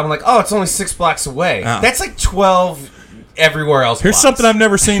the block. I'm like, oh, it's only 6 blocks away. That's like 12 everywhere else. Here's something I've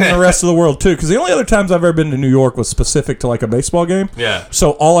never seen in the rest of the world too, because the only other times I've ever been to New York was specific to like a baseball game. Yeah.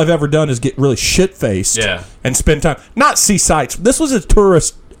 So all I've ever done is get really shit faced. Yeah. And spend time, not see sights. This was a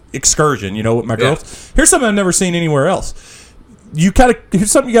tourist excursion, with my girls. Here's something I've never seen anywhere else.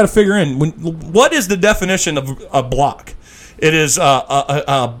 Here's something you got to figure in. What is the definition of a block? It is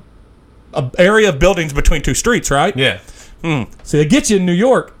a area of buildings between two streets, right? Yeah. So they get you in New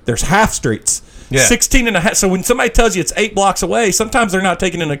York. There's half streets. Yeah. 16 and a half. So when somebody tells you it's 8 blocks away, sometimes they're not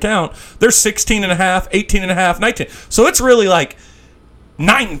taking into account there's 16 and a half, 18 and a half, 19. So it's really like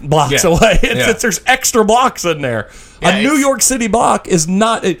 9 blocks away. There's extra blocks in there. Yeah, a New York City block is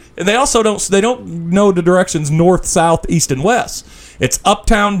not, and they also don't know the directions north, south, east, and west. It's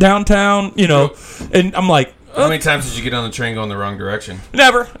uptown, downtown, and I'm like, how many times did you get on the train going the wrong direction?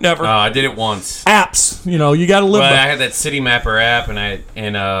 Never. I did it once. Apps, you got to live. Well, I had that City Mapper app, but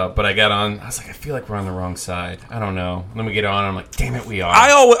I got on. I was like, I feel like we're on the wrong side. I don't know. Let me get on. I'm like, damn it, we are.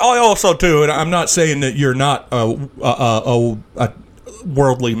 I also too, and I'm not saying that you're not a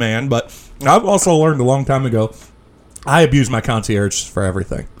worldly man, but I've also learned a long time ago. I abuse my concierge for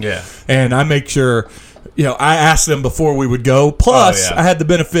everything. Yeah, and I make sure. I asked them before we would go. Plus, I had the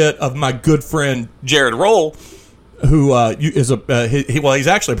benefit of my good friend Jared Roll, who is he's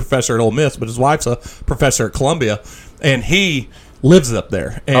actually a professor at Ole Miss, but his wife's a professor at Columbia, and he lives up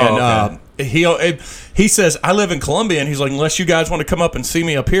there. And he says, I live in Columbia, and he's like, unless you guys want to come up and see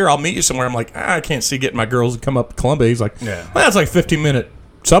me up here, I'll meet you somewhere. I'm like, I can't see getting my girls to come up to Columbia. He's like, well, that's like a 15-minute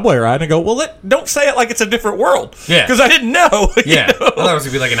subway ride. And I go, well, don't say it like it's a different world. Yeah. Because I didn't know. Yeah. I thought it was going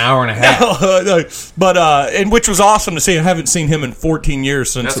to be like an hour and a half. No, but, and which was awesome to see. I haven't seen him in 14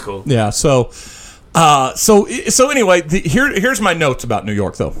 years since. That's cool. Yeah. So anyway, here's my notes about New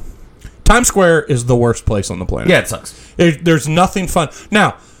York, though. Times Square is the worst place on the planet. Yeah, it sucks. There's nothing fun.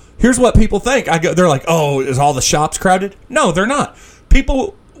 Now, here's what people think. They're like, oh, is all the shops crowded? No, they're not.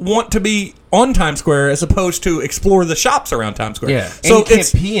 People want to be on Times Square as opposed to explore the shops around Times Square. Yeah, so you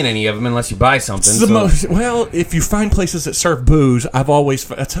can't pee in any of them unless you buy something. Well, if you find places that serve booze,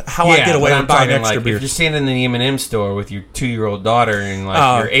 that's how I get away with buying extra beer. If you're standing in the M&M store with your 2-year-old daughter and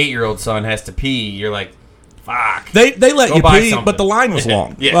your 8-year-old son has to pee, you're like, fuck. They let you pee, but the line was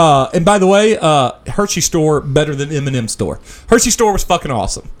long. And by the way, Hershey store better than M&M store. Hershey store was fucking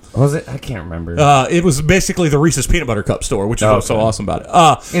awesome. Was it? I can't remember. It was basically the Reese's Peanut Butter Cup store, which is what's so awesome about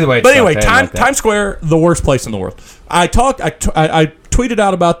it. Either way, Times Square, the worst place in the world. I tweeted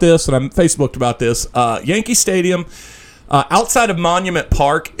out about this and I Facebooked about this. Yankee Stadium, outside of Monument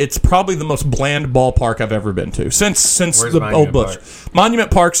Park, it's probably the most bland ballpark I've ever been to since the old Busch.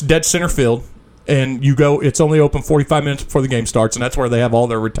 Monument Park's dead center field. And you go, it's only open 45 minutes before the game starts, and that's where they have all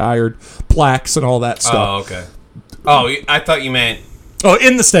their retired plaques and all that stuff. Oh, okay. Oh, I thought you meant... Oh,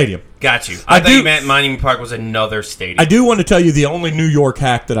 in the stadium. Got you. I thought you meant Monument Park was another stadium. I do want to tell you the only New York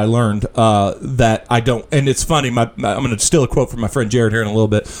hack that I learned that I don't, and it's funny, I'm going to steal a quote from my friend Jared here in a little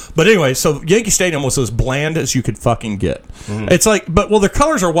bit. But anyway, so Yankee Stadium was as bland as you could fucking get. Mm-hmm. It's like, their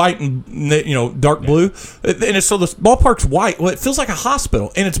colors are white and dark blue. And so the ballpark's white. Well, it feels like a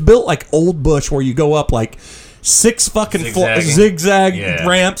hospital. And it's built like Old Busch where you go up like 6 fucking zigzag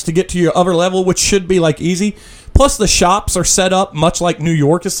ramps to get to your other level, which should be like easy. Plus, the shops are set up much like New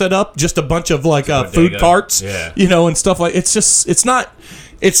York is set up, just a bunch of like food carts, and stuff like.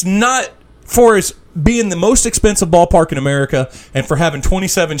 It's not for as being the most expensive ballpark in America, and for having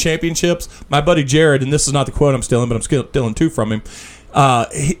 27 championships. My buddy Jared, and this is not the quote I'm stealing, but I'm stealing 2 from him.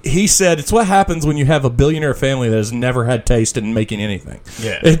 He said it's what happens when you have a billionaire family that has never had taste in making anything.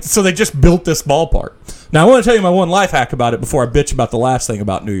 Yeah. So they just built this ballpark. Now I want to tell you my one life hack about it before I bitch about the last thing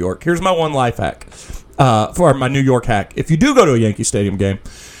about New York. Here's my one life hack. For my New York hack. If you do go to a Yankee Stadium game,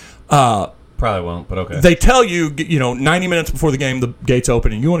 probably won't, but okay. They tell you, 90 minutes before the game, the gates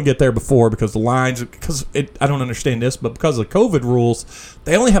open, and you want to get there before because the lines. I don't understand this, but because of the COVID rules,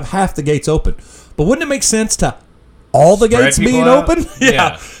 they only have half the gates open. But wouldn't it make sense to all the Spread gates people being out? open.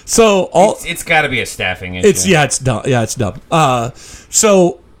 Yeah. So It's got to be a staffing issue. it's dumb. Yeah, it's dumb.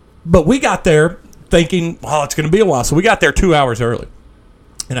 But we got there thinking, oh, it's going to be a while. So we got there 2 hours early,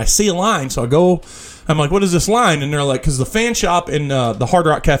 and I see a line. So I go. I'm like, what is this line? And they're like, because the fan shop in the Hard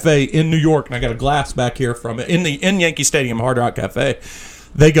Rock Cafe in New York, and I got a glass back here from it in Yankee Stadium, Hard Rock Cafe.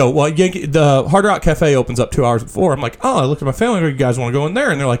 They go, well, the Hard Rock Cafe opens up 2 hours before. I'm like, oh, I looked at my family. You guys want to go in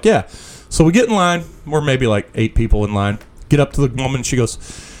there? And they're like, yeah. So we get in line. We're maybe like 8 people in line. Get up to the woman. She goes,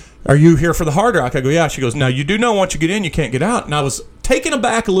 are you here for the Hard Rock? I go, yeah. She goes, now you do know once you get in, you can't get out. And I was taken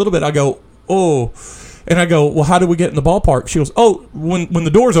aback a little bit. I go, oh. And I go, well, how do we get in the ballpark? She goes, oh, when the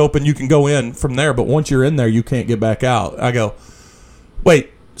doors open, you can go in from there. But once you're in there, you can't get back out. I go,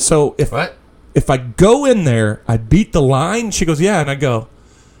 wait. So if I go in there, I beat the line? She goes, yeah. And I go,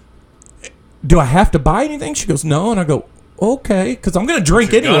 do I have to buy anything? She goes, no. And I go, okay, because I'm going to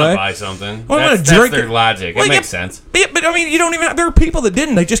drink anyway. Gonna buy something. Well, that's their logic. It makes sense. Yeah, but I mean, you don't even. There are people that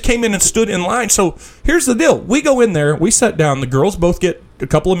didn't. They just came in and stood in line. So here's the deal: we go in there, we sat down. The girls both get a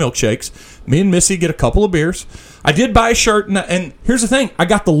couple of milkshakes. Me and Missy get a couple of beers. I did buy a shirt, and here's the thing: I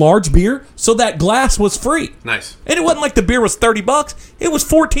got the large beer, so that glass was free. Nice. And it wasn't like the beer was $30; it was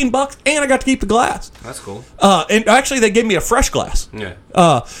 $14, and I got to keep the glass. That's cool. And actually, they gave me a fresh glass.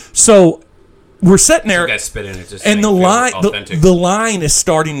 Yeah. So we're sitting there, you guys spit in it just and the line is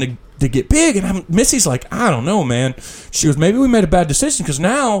starting to get big, and Missy's like, I don't know, man. She goes, maybe we made a bad decision because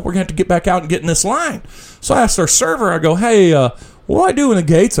now we're gonna have to get back out and get in this line. So I asked our server, I go, hey, what do I do when the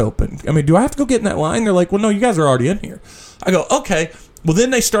gates open? I mean, do I have to go get in that line? They're like, well, no, you guys are already in here. I go, okay. Well, then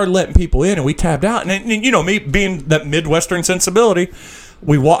they started letting people in, and we tabbed out. And you know, me being that Midwestern sensibility,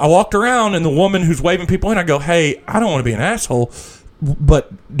 I walked around, and the woman who's waving people in, I go, hey, I don't want to be an asshole,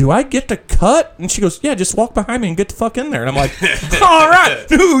 but do I get to cut? And she goes, yeah, just walk behind me and get the fuck in there. And I'm like, all right,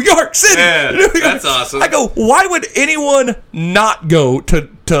 New York City. Yeah, New York. that's awesome. I go, why would anyone not go to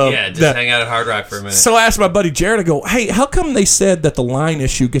just hang out at Hard Rock for a minute? So I asked my buddy Jared, I go, hey, how come they said that the line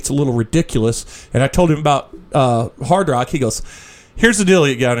issue gets a little ridiculous? And I told him about Hard Rock. He goes, here's the deal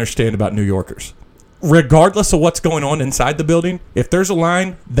you got to understand about New Yorkers. Regardless of what's going on inside the building, if there's a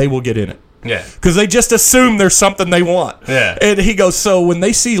line, they will get in it. Yeah. Because they just assume there's something they want. Yeah. And he goes, so when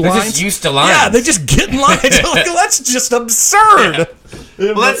they see They're lines. just used to lines. Yeah, they just get in lines. Like, that's just absurd.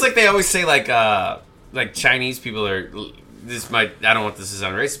 Yeah. Well, that's like they always say, like Chinese people are. I don't want this to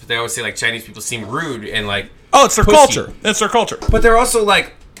sound racist, but they always say, like, Chinese people seem rude and, like. Oh, it's their pushy. culture. It's their culture. But they're also,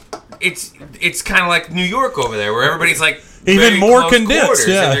 like. It's kind of like New York over there, where everybody's, like. Even more condensed.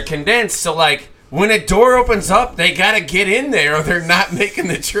 Yeah. And they're condensed, so, like. When a door opens up, they gotta get in there, or they're not making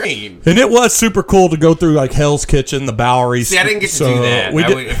the train. And it was super cool to go through like Hell's Kitchen, the Bowery. See, I didn't get to do that.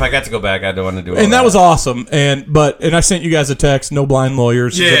 If I got to go back, I'd want to do it. And that was awesome. And I sent you guys a text. No blind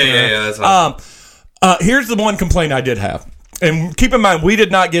lawyers. Yeah. That's awesome. Here's the one complaint I did have. And keep in mind, we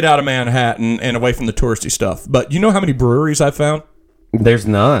did not get out of Manhattan and away from the touristy stuff. But you know how many breweries I found? There's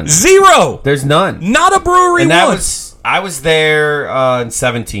none. 0. There's none. Not a brewery. And I was there in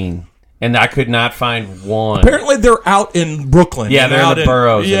 2017. And I could not find one. Apparently, they're out in Brooklyn. Yeah, they're in the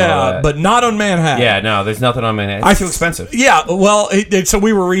boroughs. Yeah, but not on Manhattan. Yeah, no, there's nothing on Manhattan. It's too expensive. Yeah, well, so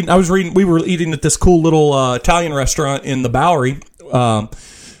we were reading. We were eating at this cool little Italian restaurant in the Bowery,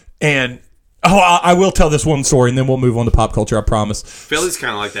 and I will tell this one story, and then we'll move on to pop culture. I promise. Philly's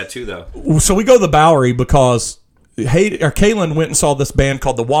kind of like that too, though. So we go to the Bowery because Kaylin went and saw this band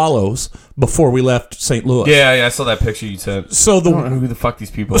called the Wallows before we left St. Louis. Yeah, I saw that picture you sent. So I don't know who the fuck these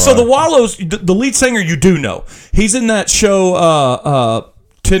people are. So the Wallows, the lead singer you do know. He's in that show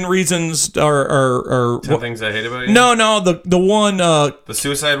 10 Reasons or 10 Things I Hate About You? No, the one the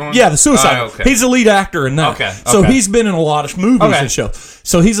Suicide one? Yeah, the Suicide. Okay. He's the lead actor in that. Okay. So he's been in a lot of movies and shows.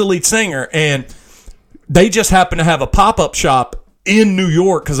 So he's a lead singer, and they just happen to have a pop-up shop in New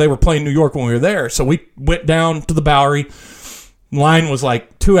York because they were playing New York when we were there. So we went down to the Bowery. Line was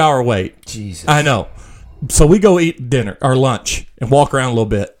like 2-hour wait. Jesus. I know. So we go eat dinner or lunch and walk around a little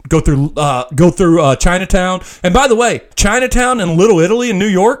bit. Go through Chinatown. And by the way, Chinatown and Little Italy in New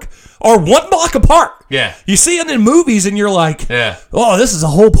York are 1 block apart. Yeah. You see it in movies and you're like, oh, this is a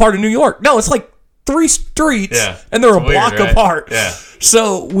whole part of New York. No, it's like 3 streets and they're a block apart. Yeah.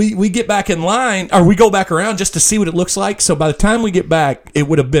 So we get back in line, or we go back around just to see what it looks like. So by the time we get back, it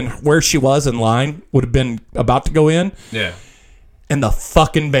would have been where she was in line, would have been about to go in. Yeah. And the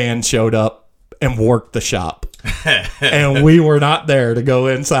fucking band showed up and worked the shop. And we were not there to go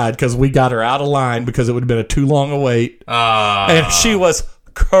inside because we got her out of line because it would have been a too long a wait. And she was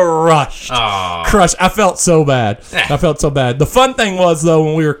crushed. Crushed. I felt so bad. The fun thing was, though,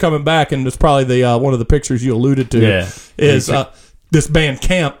 when we were coming back, and it's probably the one of the pictures you alluded to, is this band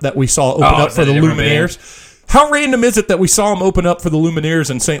Camp that we saw open up for the Lumineers How random is it that we saw them open up for the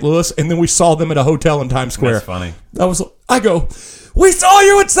Lumineers in St. Louis, and then we saw them at a hotel in Times Square? That's funny. I go, we saw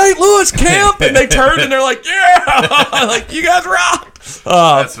you at St. Louis camp, and they turned and they're like, yeah, like you guys rock.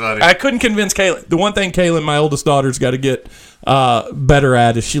 That's funny. I couldn't convince Kaylin. The one thing Kaylin, my oldest daughter's got to get better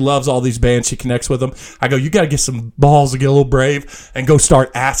at is she loves all these bands. She connects with them. I go, you got to get some balls to get a little brave and go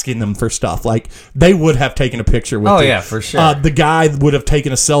start asking them for stuff. Like they would have taken a picture with. Oh you. yeah, for sure. The guy would have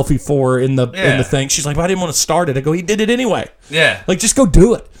taken a selfie for her in the thing. She's like, well, I didn't want to start it. I go, he did it anyway. Yeah. Like just go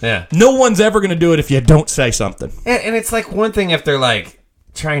do it. Yeah. No one's ever going to do it if you don't say something. And it's like one thing if they're like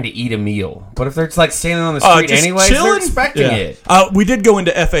trying to eat a meal, but if they're just like standing on the street anyway, they're expecting it. We did go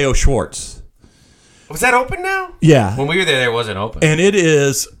into FAO Schwartz. Was that open now? Yeah. When we were there, it wasn't open. And it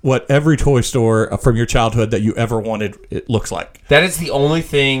is what every toy store from your childhood that you ever wanted, it looks like. That is the only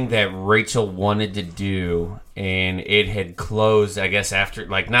thing that Rachel wanted to do, and it had closed, I guess, after,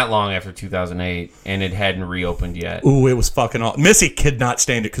 like, not long after 2008, and it hadn't reopened yet. Ooh, it was fucking awesome. Missy could not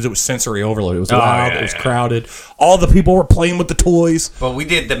stand it because it was sensory overload. It was loud. Yeah, it was crowded. All the people were playing with the toys. But we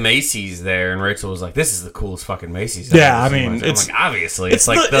did the Macy's there, and Rachel was like, this is the coolest fucking Macy's. Yeah, I mean, it's like, obviously. It's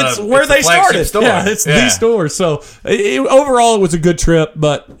where they started. Store. Yeah, it's the store. So overall, it was a good trip,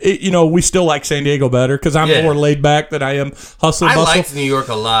 but we still like San Diego better because I'm more laid back than I am hustle bustle. I liked New York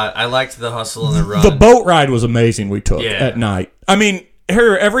a lot. I liked the hustle and the run. The boat ride was amazing. We took at night. I mean,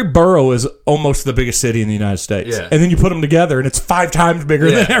 here every borough is almost the biggest city in the United States, and then you put them together, and it's 5 times bigger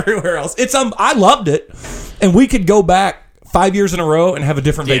than everywhere else. It's I loved it, and we could go back 5 years in a row and have a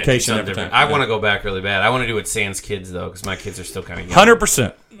different vacation every time. I want to go back really bad. I want to do it Sans kids though, because my kids are still kind of young.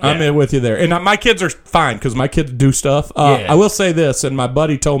 100%. I'm in with you there. And my kids are fine because my kids do stuff. I will say this, and my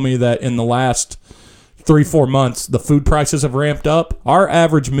buddy told me that in the last 3-4 months, the food prices have ramped up. Our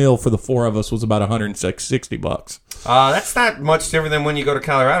average meal for the 4 of us was about $160. That's not much different than when you go to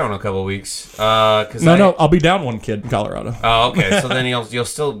Colorado in a couple of weeks. No, I'll be down one kid in Colorado. Oh, okay. So then you'll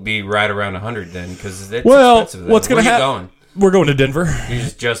still be right around 100 then, because it's expensive. What's going to happen? We're going to Denver.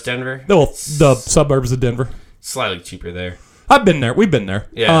 Just Denver? Well, the suburbs of Denver. Slightly cheaper there. I've been there. We've been there.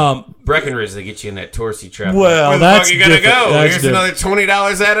 Yeah. Breckenridge, they get you in that touristy traffic. Well, where the fuck you gonna go? Here's another $20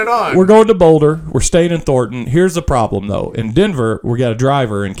 added on. We're going to Boulder. We're staying in Thornton. Here's the problem, though. In Denver, we got a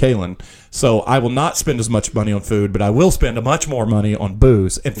driver in Kaylin. So I will not spend as much money on food, but I will spend a much more money on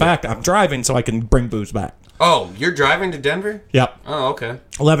booze. In fact, I'm driving so I can bring booze back. Oh, you're driving to Denver? Yep. Oh, okay.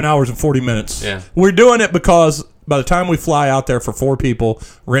 11 hours and 40 minutes. Yeah. We're doing it because by the time we fly out there for 4 people,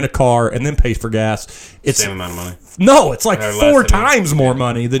 rent a car, and then pay for gas, it's same amount of money. No, it's like 4 times more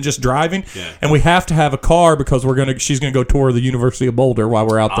money than just driving. Yeah. And we have to have a car because she's gonna go tour the University of Boulder while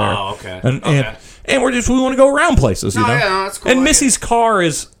we're out there. Oh, okay. And we want to go around places, you know. Yeah, no, that's cool. And Missy's car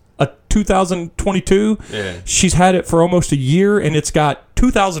is a 2022. Yeah. She's had it for almost a year, and it's got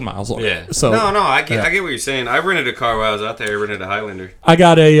 2,000 miles on it. Yeah. So I get what you're saying. I rented a car while I was out there. I rented a Highlander. I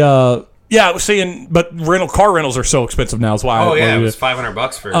got a. I was seeing, but car rentals are so expensive now. Is why. It was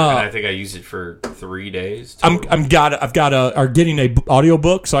 $500 for, and I think I used it for 3 days. I've got getting a audio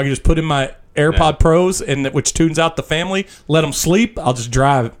book, so I can just put in my AirPod Pros, and which tunes out the family. Let them sleep. I'll just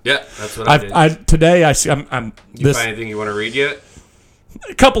drive. Yeah, that's what I did. Today I see. I'm. You find anything you want to read yet?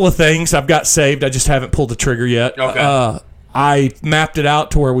 A couple of things I've got saved. I just haven't pulled the trigger yet. Okay. I mapped it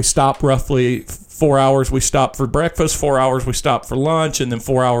out to where we stop roughly 4 hours. We stop for breakfast. 4 hours we stop for lunch, and then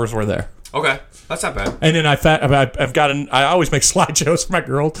 4 hours we're there. Okay, that's not bad. And then I've got I always make slideshows for my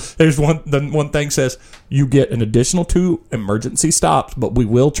girl. There's one thing says you get an additional 2 emergency stops, but we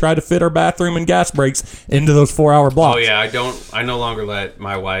will try to fit our bathroom and gas breaks into those 4-hour blocks. Oh yeah, I no longer let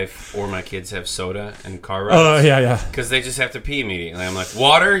my wife or my kids have soda and car rides. Oh yeah. Because they just have to pee immediately. I'm like,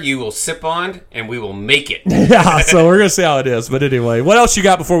 water you will sip on, and we will make it. Yeah, so we're gonna see how it is. But anyway, what else you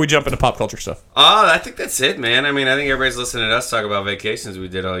got before we jump into pop culture stuff? I think that's it, man. I mean, I think everybody's listening to us talk about vacations we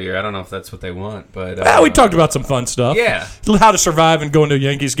did all year. I don't know if that's what they want, but we talked about some fun stuff. Yeah, how to survive and go into a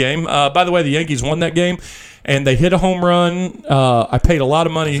Yankees game. By the way, the Yankees won that game, and they hit a home run. I paid a lot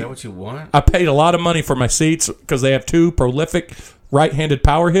of money. Is that what you want? I paid a lot of money for my seats because they have 2 prolific right-handed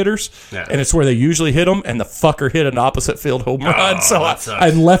power hitters, and it's where they usually hit them, and the fucker hit an opposite field home run. So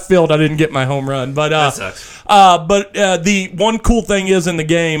in left field, I didn't get my home run. But that sucks. The one cool thing is in the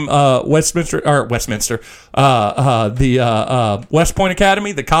game, the West Point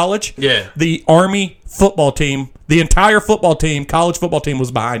Academy, the college, the Army football team, the entire football team, college football team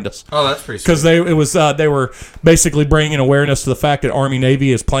was behind us. Oh, that's pretty sweet. Because they were basically bringing awareness to the fact that Army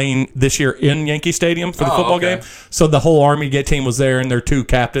Navy is playing this year in Yankee Stadium for the football game. So the whole Army team was there, and their 2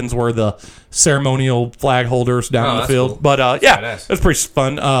 captains were the ceremonial flag holders down in the field. Cool. But that's pretty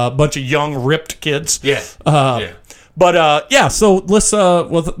fun. A bunch of young, ripped kids. Yeah. But yeah, so let's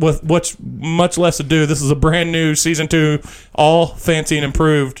with what's much less ado. This is a brand new season 2, all fancy and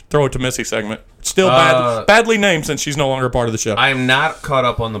improved. Throw it to Missy segment. Still badly named since she's no longer a part of the show. I am not caught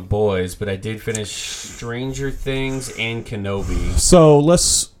up on The Boys, but I did finish Stranger Things and Kenobi. So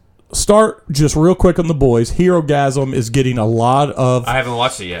let's start just real quick on The Boys. Herogasm is getting a lot of I haven't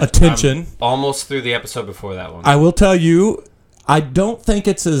watched it yet. Attention. I'm almost through the episode before that one. I will tell you, I don't think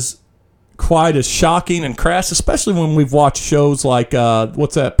it's as quite as shocking and crass, especially when we've watched shows like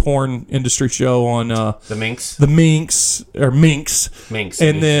what's that porn industry show on The Minx, Minx,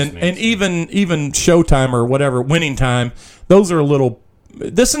 and then Minx. even Showtime or whatever, Winning Time. Those are a little.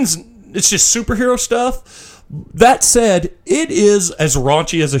 It's just superhero stuff. That said, it is as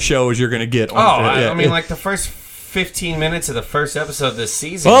raunchy as a show as you're going to get. I mean, like the first 15 minutes of the first episode of this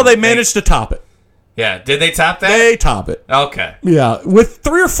season. Well, they managed to top it. Yeah, did they top that? They top it. Okay. Yeah, with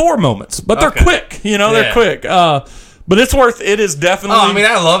 3 or 4 moments, but they're quick. They're quick. But it's worth. It is definitely. Oh, I mean,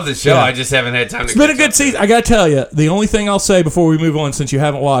 I love the show. Yeah. I just haven't had time to. It's been a good season. I gotta tell you, the only thing I'll say before we move on, since you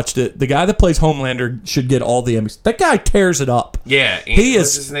haven't watched it, the guy that plays Homelander should get all the Emmys. That guy tears it up. Yeah,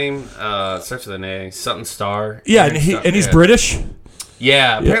 what's his name? Starts with an A. Something Star. Yeah, and he's British.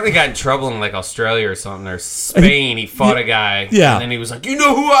 Yeah, apparently got in trouble in like Australia or something, or Spain. He fought a guy. Yeah. And then he was like, "You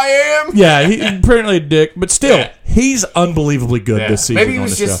know who I am?" Yeah, he apparently a dick, but still, he's unbelieved good this season. Maybe he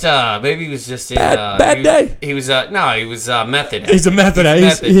was just bad day. He was method. He's a method.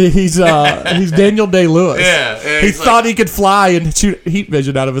 He's Daniel Day-Lewis. Yeah, he thought he could fly and shoot heat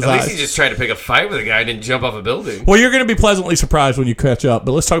vision out of his eyes. At least he just tried to pick a fight with a guy and didn't jump off a building. Well, you're going to be pleasantly surprised when you catch up.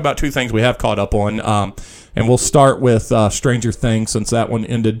 But let's talk about 2 things we have caught up on. And we'll start with Stranger Things, since that one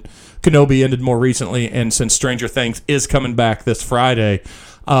ended. Kenobi ended more recently, and since Stranger Things is coming back this Friday,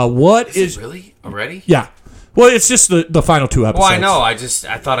 is it really already? Yeah. Well, it's just the final 2 episodes. Well, I know. I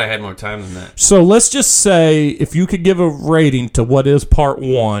thought I had more time than that. So let's just say, if you could give a rating to what is part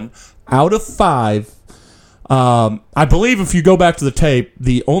 1 out of 5. I believe if you go back to the tape,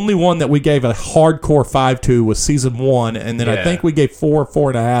 the only one that we gave a hardcore 5 to was season 1, and then I think we gave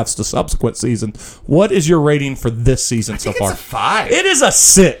 4.5 to subsequent seasons. What is your rating for this season so far? It's a 5. It is a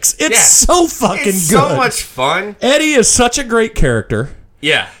 6. It's so fucking it's good. So much fun. Eddie is such a great character.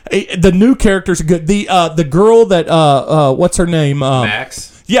 Yeah. The new characters are good. The girl that what's her name?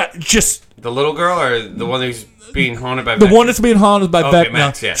 Max. Yeah, just the little girl, or the one who's being haunted by. The one that's being haunted by Vecna.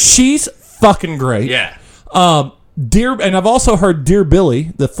 Max, yeah. She's fucking great. Yeah. And I've also heard Dear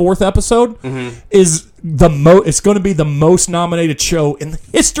Billy, the 4th episode, is it's going to be the most nominated show in the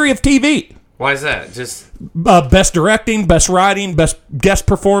history of TV. Why is that? Just best directing, best writing, best guest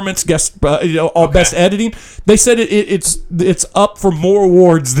performance, best editing. They said it's up for more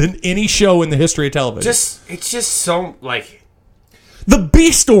awards than any show in the history of television. It's just so like the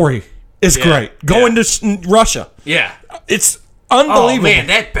B story is great. Going to Russia. Yeah, it's unbelievable. Oh man,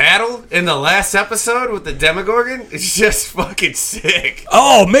 that battle in the last episode with the Demogorgon is just fucking sick.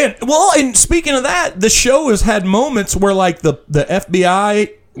 Oh man. Well, and speaking of that, the show has had moments where like the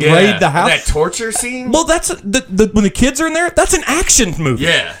FBI raid the house. That torture scene? Well, that's when the kids are in there, that's an action movie.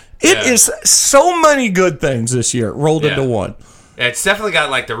 Yeah. It is so many good things this year rolled into one. Yeah, it's definitely got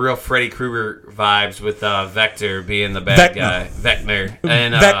like the real Freddy Krueger vibes with Vector being the bad guy. Vecna.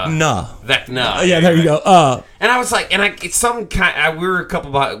 And Vecna. Yeah, there you go. And I was like, it's some kind. We were a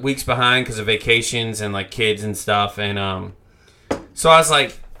couple weeks behind because of vacations and like kids and stuff, and so I was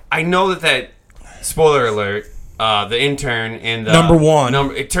like, I know that spoiler alert. The intern and number 1.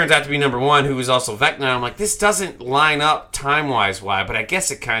 It turns out to be number 1, who was also Vecna. I'm like, this doesn't line up time wise. Why? But I guess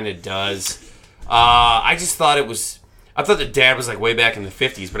it kind of does. I just thought it was. I thought the dad was like way back in the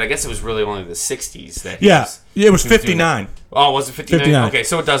 50s, but I guess it was really only the 60s that. It was 59. Oh, was it 59? 59? Okay,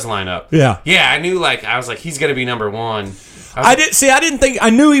 so it does line up. Yeah. Yeah, I knew. Like, I was like, he's gonna be number 1. I didn't think. I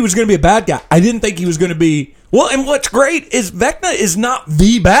knew he was going to be a bad guy. I didn't think he was going to be. Well, and what's great is Vecna is not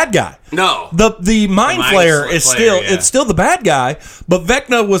the bad guy. No, the Mind Flayer is still the bad guy, but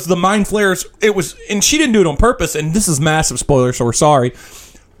Vecna was the Mind Flayer's. It was, and she didn't do it on purpose. And this is massive spoiler, so we're sorry.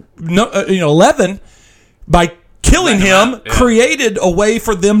 No, 11 by killing him created a way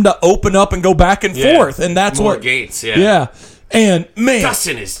for them to open up and go back and forth, and that's more what gates. Yeah. And man,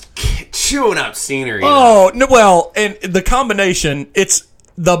 Dustin is chewing up scenery. Oh no! Well, and the combination, it's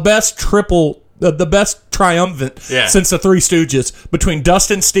the best triple, the best triumvirate since the Three Stooges between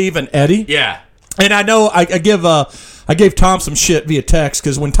Dustin, Steve, and Eddie. Yeah. And I know I gave Tom some shit via text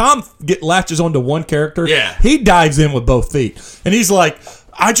because when Tom latches onto one character, he dives in with both feet, and he's like,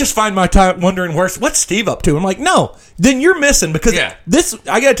 I just find my time wondering what's Steve up to. I'm like, no, then you're missing because this.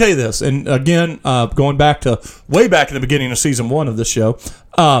 I got to tell you this, and again, going back to way back in the beginning of season 1 of this show,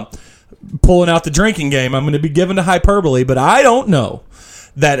 pulling out the drinking game. I'm going to be given to hyperbole, but I don't know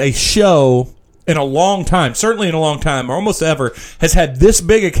that a show in a long time, certainly in a long time, or almost ever, has had this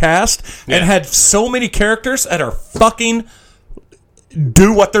big a cast and had so many characters that are fucking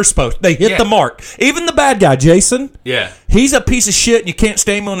do what they're supposed. They hit the mark. Even the bad guy, Jason. Yeah. He's a piece of shit and you can't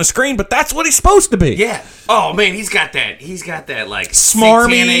stay him on the screen, but that's what he's supposed to be. Yeah. Oh man, he's got that like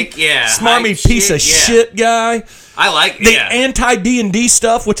smarmy, satanic, piece of shit guy. I like the anti D&D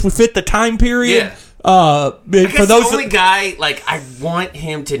stuff, which would fit the time period. Yeah. For those the only guy, like, I want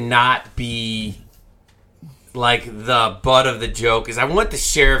him to not be like the butt of the joke is I want the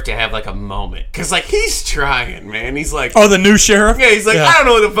sheriff to have like a moment because like he's trying, man. He's like, the new sheriff. Yeah, he's like, I don't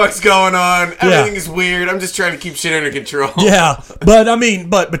know what the fuck's going on. Everything is weird. I'm just trying to keep shit under control. Yeah,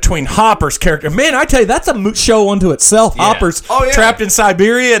 but between Hopper's character, man, I tell you, that's a show unto itself. Yeah. Hopper's trapped in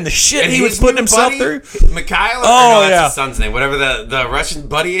Siberia and the shit he was putting himself through. Mikhail. That's his son's name. Whatever the Russian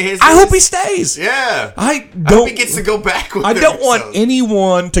buddy of his. I hope he stays. Yeah, I hope he gets to go back with I don't want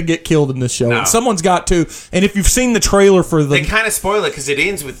anyone to get killed in this show, and someone's got to. And if you've seen the trailer for they kind of spoil it because it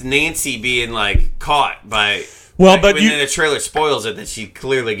ends with Nancy being like caught by. But then the trailer spoils it that she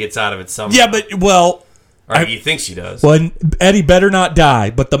clearly gets out of it somehow. Yeah, but or you think she does? Well, Eddie better not die.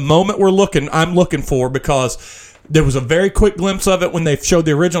 But the moment I'm looking for because there was a very quick glimpse of it when they showed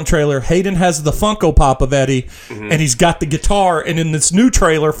the original trailer. Hayden has the Funko Pop of Eddie, and he's got the guitar. And in this new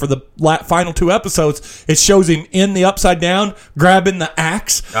trailer for the final 2 episodes, it shows him in the Upside Down grabbing the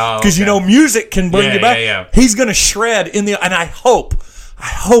axe because music can bring you back. Yeah. He's gonna shred in the, and I hope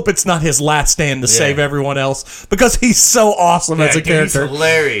it's not his last stand to save everyone else because he's so awesome as a character. He's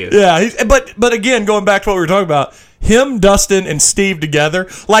hilarious. Yeah, but again, going back to what we were talking about, him, Dustin, and Steve together,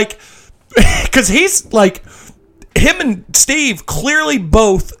 like, because he's like. Him and Steve clearly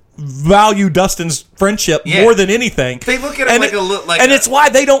both value Dustin's friendship more than anything. They look at him it's why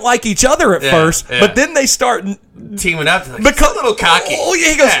they don't like each other at first. Yeah. But then they start teaming up. Like, because a little cocky. Oh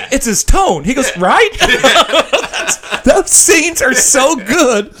yeah, he goes. It's his tone. He goes right. Those scenes are so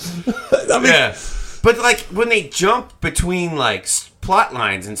good. I mean, but like when they jump between like plot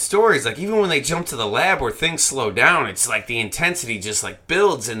lines and stories, like even when they jump to the lab where things slow down, it's like the intensity just like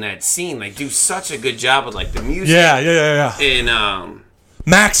builds in that scene. They do such a good job with like the music. Yeah. And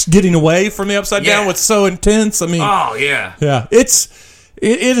Max getting away from the Upside Down was so intense. I mean, yeah. It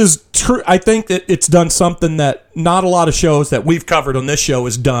is true. I think that it's done something that not a lot of shows that we've covered on this show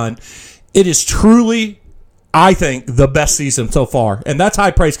has done. It is truly, I think, the best season so far. And that's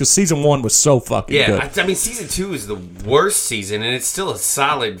high praise because season 1 was so fucking good. I mean, season 2 is the worst season, and it's still a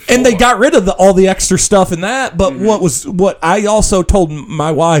solid 4. And they got rid of all the extra stuff in that. But what I also told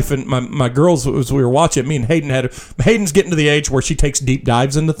my wife and my girls as we were watching, me and Hayden's getting to the age where she takes deep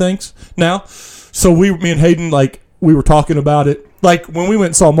dives into things now. So me and Hayden, like, we were talking about it. Like, when we went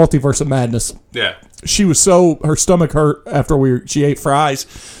and saw Multiverse of Madness. Yeah. She was her stomach hurt after she ate fries,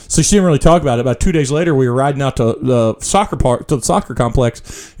 so she didn't really talk about it. About 2 days later, we were riding out to the soccer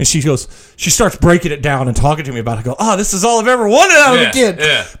complex, and she starts breaking it down and talking to me about it. I go, this is all I've ever wanted out of a kid.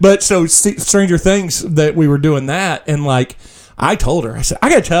 Yeah. But so Stranger Things that we were doing that, and like I told her, I said, I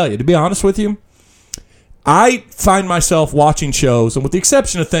gotta tell you, to be honest with you, I find myself watching shows, and with the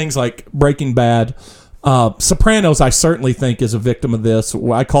exception of things like Breaking Bad. Sopranos, I certainly think, is a victim of this.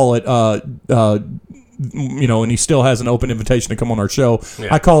 I call it, and he still has an open invitation to come on our show.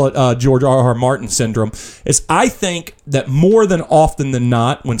 Yeah. I call it George R.R. Martin syndrome. I think that more than often than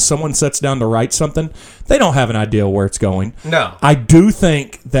not, when someone sits down to write something, they don't have an idea where it's going. No. I do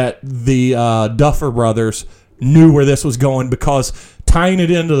think that the Duffer Brothers knew where this was going because tying it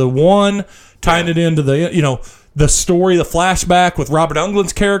into it into the story, the flashback with Robert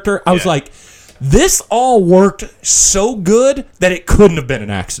Englund's character, I was like, this all worked so good that it couldn't have been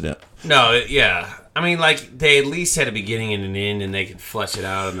an accident. No, yeah. I mean, like, they at least had a beginning and an end, and they could flesh it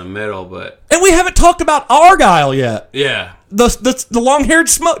out in the middle, but... And we haven't talked about Argyle yet. Yeah. The long-haired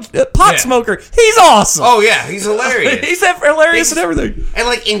smoker. He's awesome. Oh, yeah. He's hilarious. He's hilarious and everything. And,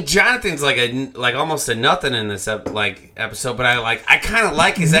 like, and Jonathan's, like almost a nothing in this, episode, but I kind of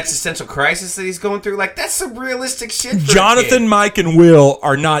like his existential crisis that he's going through. Like, that's some realistic shit for Jonathan, Mike, and Will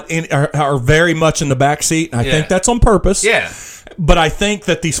are are very much in the backseat, and I think that's on purpose. Yeah. But I think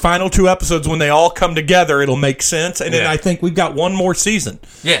that these final 2 episodes, when they all come together, it'll make sense. And then I think we've got one more season.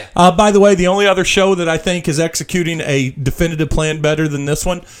 Yeah. By the way, the only other show that I think is executing a definitive plan better than this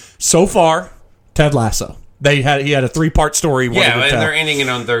one so far, Ted Lasso. He had a 3-part story. Yeah, and they're ending it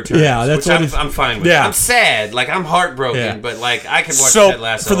on their terms. Yeah, that's what I'm fine with. Yeah. I'm sad. Like, I'm heartbroken, but like I could watch Ted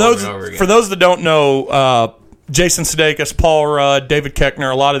Lasso over and over again. For those that don't know, Jason Sudeikis, Paul Rudd, David Koechner,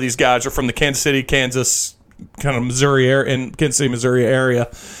 a lot of these guys are from the Kansas City, Missouri area.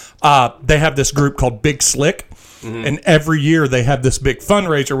 They have this group called Big Slick. And every year they have this big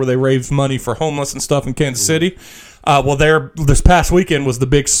fundraiser where they raise money for homeless and stuff in Kansas City. This past weekend was the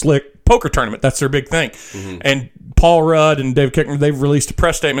Big Slick poker tournament. That's their big thing. And Paul Rudd and Dave Kickner, they've released a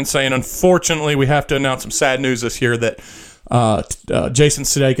press statement saying, unfortunately, we have to announce some sad news this year that Jason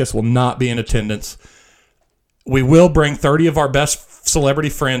Sudeikis will not be in attendance. We will bring 30 of our best celebrity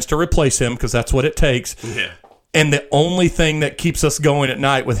friends to replace him because that's what it takes. Yeah. And the only thing that keeps us going at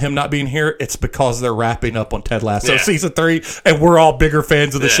night with him not being here, it's because they're wrapping up on Ted Lasso season 3, and we're all bigger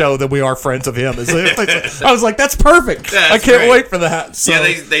fans of the show than we are friends of him. I was like, that's perfect. Yeah, I can't wait for that. So,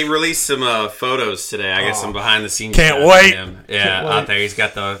 they released some photos today. I guess some behind the scenes. Can't wait. Out there, he's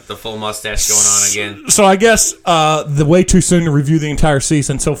got the full mustache going on again. So I guess the way too soon to review the entire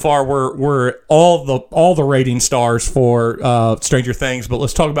season. So far, we're all the rating stars for Stranger Things. But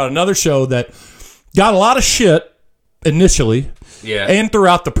let's talk about another show that got a lot of shit initially and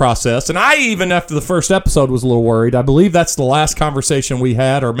throughout the process. And I even, after the first episode, was a little worried. I believe that's the last conversation we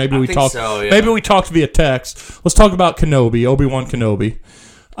had, or maybe we talked maybe we talked via text. Let's talk about Kenobi, Obi-Wan Kenobi.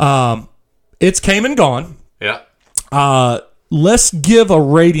 It's came and gone. Yeah. Let's give a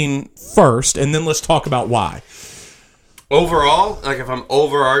rating first, and then let's talk about why. Overall, like if I'm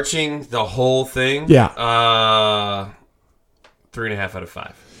overarching the whole thing, 3.5 out of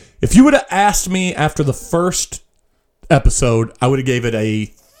 5. If you would have asked me after the first episode, I would have gave it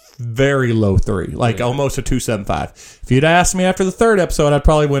a very low 3, like almost a 2.75. If you'd asked me after the third episode, I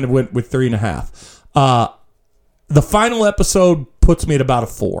probably would have went with 3.5. The final episode puts me at about a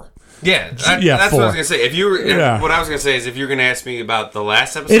 4. Yeah, that's 4. What I was gonna say. What I was gonna say is, if you're gonna ask me about the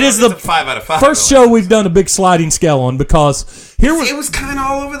last episode, it is it's a 5 out of 5. First show we've done a big sliding scale on because it was kind of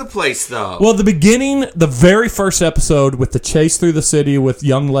all over the place though. Well, the very first episode with the chase through the city with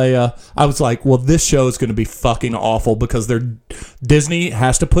young Leia, I was like, well, this show is going to be fucking awful because Disney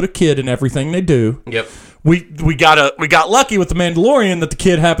has to put a kid in everything they do. Yep. We got lucky with the Mandalorian that the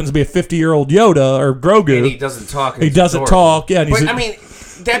kid happens to be a 50-year-old Yoda or Grogu. And he doesn't talk. He doesn't talk. Yeah, and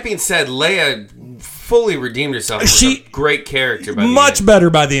that being said, Leia fully redeemed herself. She's a great character by the end. Much better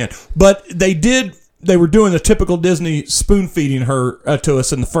by the end. But they were doing the typical Disney spoon feeding her to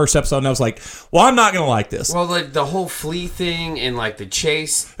us in the first episode, and I was like, well, I'm not going to like this. Well, like the whole flea thing and like the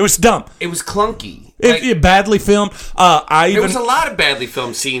chase. It was dumb. It was clunky. It badly filmed. There was a lot of badly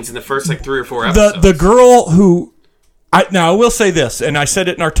filmed scenes in the first 3 or 4 episodes. The girl who... Now, I will say this, and I said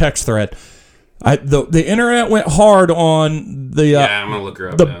it in our text thread. The internet went hard on the... I'm going to look her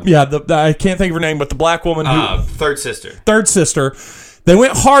up now. I can't think of her name, but the black woman who... Third sister. They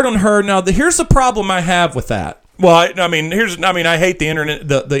went hard on her. Now, here's the problem I have with that. Well, I hate the internet.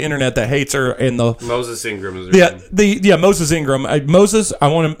 The internet that hates her and the Moses Ingram is her name. Moses Ingram. Moses,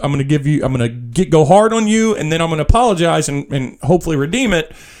 I'm gonna go hard on you, and then I'm gonna apologize and hopefully redeem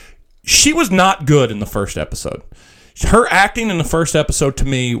it. She was not good in the first episode. Her acting in the first episode to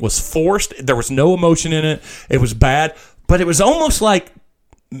me was forced. There was no emotion in it. It was bad, but it was almost like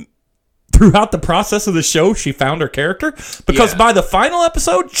throughout the process of the show, she found her character because by the final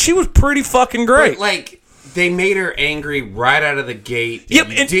episode, she was pretty fucking great. But, they made her angry right out of the gate. And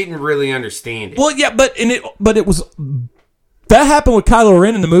you didn't really understand it. Well, yeah, but it was that happened with Kylo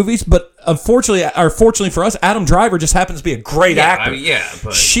Ren in the movies. But fortunately for us, Adam Driver just happens to be a great actor.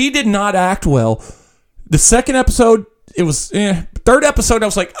 But she did not act well. The second episode, it was. Third episode, I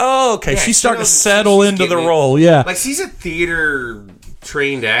was like, oh, okay, she's starting to settle into the role. Yeah, like she's a theater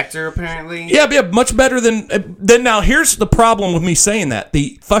trained actor apparently. Yeah, much better than now. Here's the problem with me saying that: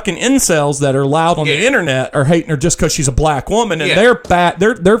 the fucking incels that are loud on the internet are hating her just because she's a black woman, and they're bad.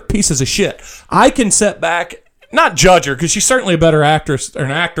 They're pieces of shit. I can sit back, not judge her because she's certainly a better actress or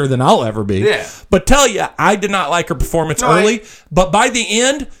an actor than I'll ever be. Yeah, but tell you, I did not like her performance early, but by the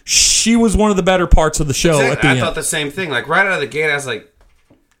end, she was one of the better parts of the show. Exactly. At the end, I thought the same thing. Like right out of the gate, I was like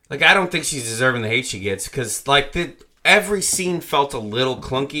I don't think she's deserving the hate she gets because every scene felt a little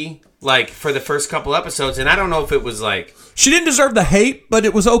clunky, for the first couple episodes, and I don't know if it was she didn't deserve the hate, but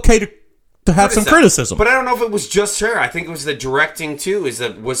it was okay to have some criticism. But I don't know if it was just her. I think it was the directing too. Was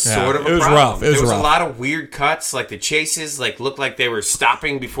sort of a problem. It was rough. There was a lot of weird cuts, like the chases, looked like they were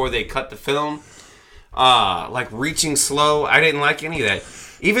stopping before they cut the film, reaching slow. I didn't like any of that.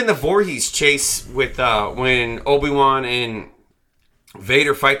 Even the Voorhees chase with when Obi-Wan and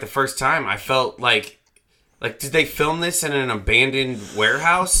Vader fight the first time, I felt like, did they film this in an abandoned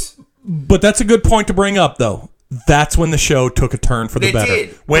warehouse? But that's a good point to bring up, though. That's when the show took a turn for the better.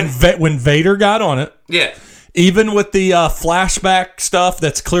 Did. When Vader got on it. Yeah. Even with the flashback stuff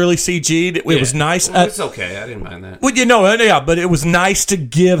that's clearly CG'd, it was nice. Well, it's okay. I didn't mind that. Well, but it was nice to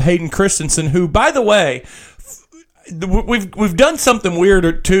give Hayden Christensen, who, by the way, we've done something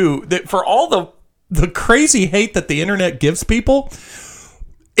weirder too. That for all the crazy hate that the internet gives people,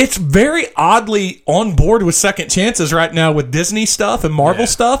 it's very oddly on board with second chances right now with Disney stuff and Marvel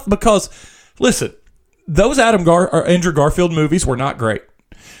stuff. Because listen, those Andrew Garfield movies were not great.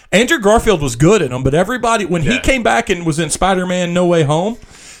 Andrew Garfield was good in them, but everybody when he came back and was in Spider-Man No Way Home,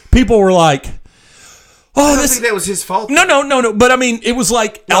 people were like, I don't think that was his fault. No. But I mean, it was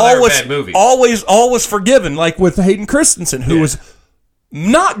like always forgiven. Like with Hayden Christensen, who was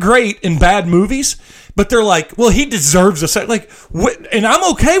not great in bad movies, but they're like, well, he deserves a second. Like, and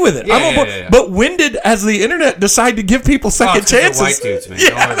I'm okay with it. But when did, as the internet, decide to give people second chances? White dudes, man.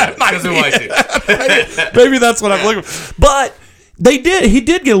 Because they're white dudes. Maybe that's what I'm looking for. But they did. He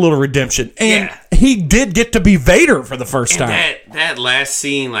did get a little redemption, and he did get to be Vader for the first time. That last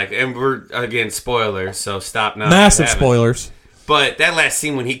scene, like, and we're again spoilers, so stop now. Massive spoilers. But that last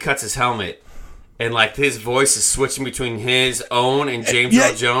scene when he cuts his helmet, and like his voice is switching between his own and James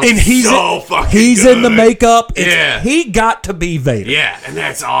Earl Jones, and he's good. In the makeup. He got to be Vader. Yeah, and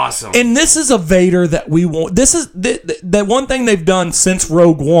that's awesome. And this is a Vader that we want. This is the one thing they've done since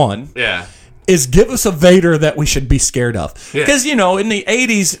Rogue One. Yeah. Is give us a Vader that we should be scared of. Because, in the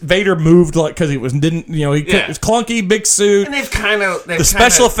 80s, Vader moved like, because he was clunky, big suit. And the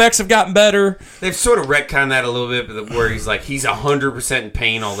special effects have gotten better. They've sort of retconned that a little bit, where he's 100% in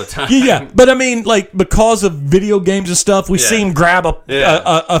pain all the time. Yeah, but I mean, like, because of video games and stuff, we see him grab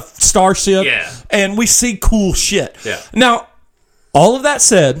a starship, and we see cool shit. Yeah. Now, all of that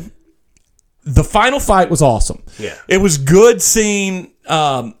said, the final fight was awesome. Yeah. It was good seeing...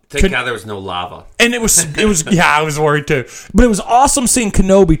 Thank God there was no lava. And it was I was worried too. But it was awesome seeing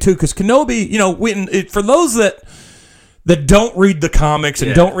Kenobi too, because Kenobi, for those that don't read the comics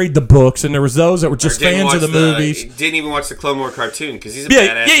and don't read the books, and there was those that were just fans of the movies. Didn't even watch the Clone Wars cartoon, because he's a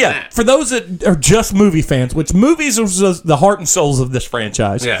badass in that. For those that are just movie fans, which movies was the heart and souls of this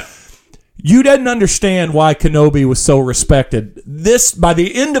franchise. Yeah. You didn't understand why Kenobi was so respected. By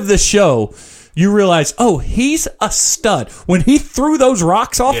the end of this show, you realize, oh, he's a stud. When he threw those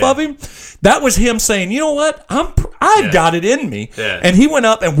rocks off of him, that was him saying, you know what? I've got it in me. Yeah. And he went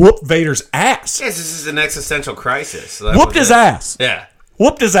up and whooped Vader's ass. Yes, this is an existential crisis. So whooped his ass. Yeah.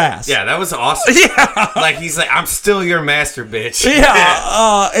 Whooped his ass. Yeah, that was awesome. Yeah. He's like, I'm still your master, bitch.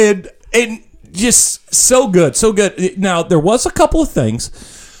 Yeah. And just so good. So good. Now, there was a couple of things.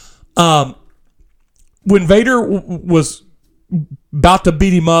 When Vader was about to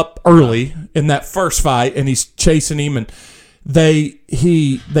beat him up early in that first fight, and he's chasing him, and she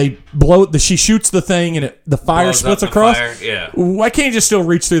shoots the thing, and the fire splits across. Why can't you just still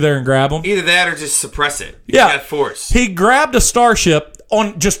reach through there and grab him? Either that or just suppress it. You got force. He grabbed a starship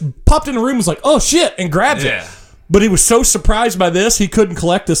just popped in the room, was like, oh shit, and grabs it. But he was so surprised by this, he couldn't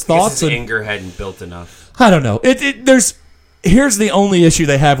collect his thoughts. His anger hadn't built enough. I don't know. Here's the only issue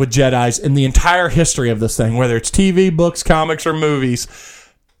they have with Jedis in the entire history of this thing, whether it's TV, books, comics, or movies.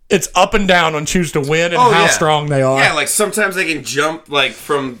 It's up and down on choose to win and how strong they are. Yeah, sometimes they can jump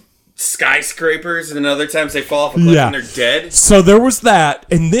from skyscrapers, and then other times they fall off a cliff and they're dead. So there was that,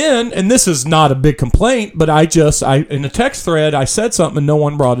 and then, and this is not a big complaint, but I in a text thread I said something and no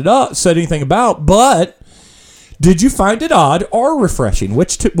one brought it up, said anything about, but. Did you find it odd or refreshing?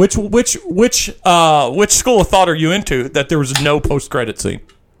 Which school of thought are you into that there was no post-credit scene?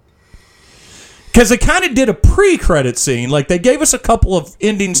 Because they kind of did a pre-credit scene. Like, they gave us a couple of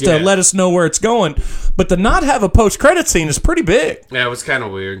endings to let us know where it's going. But to not have a post-credit scene is pretty big. Yeah, it was kind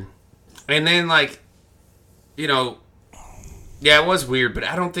of weird. And then, it was weird, but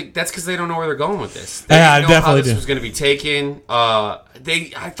I don't think that's because they don't know where they're going with this. They didn't know how this was going to be taken. I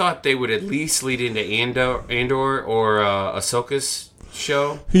thought they would at least lead into Andor or Ahsoka's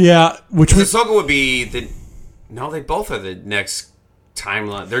show. Yeah, Ahsoka would be they both are the next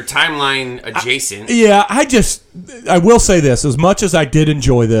timeline. They're timeline adjacent. I will say this: as much as I did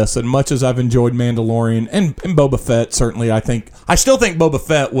enjoy this, and much as I've enjoyed Mandalorian and Boba Fett, certainly, I still think Boba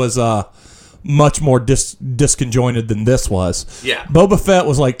Fett was much more disconjointed than this was. Yeah. Boba Fett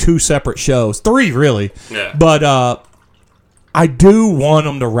was like 2 separate shows. 3, really. Yeah. But I do want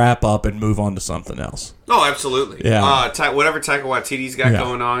them to wrap up and move on to something else. Oh, absolutely. Yeah. Whatever Taika Waititi's got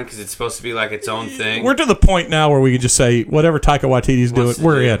going on, because it's supposed to be like its own thing. We're to the point now where we can just say, whatever Taika Waititi's doing,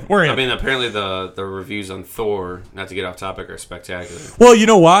 we're in. I mean, apparently the reviews on Thor, not to get off topic, are spectacular. Well, you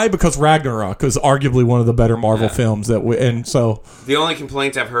know why? Because Ragnarok is arguably one of the better Marvel films and so... The only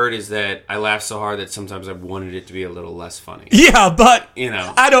complaint I've heard is that I laugh so hard that sometimes I wanted it to be a little less funny. Yeah, but...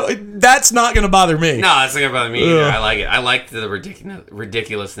 that's not going to bother me. No, that's not going to bother me either. I like it. I like the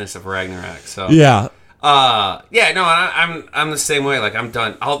ridiculousness of Ragnarok, so... Yeah. Yeah, no, I'm the same way. Like, I'm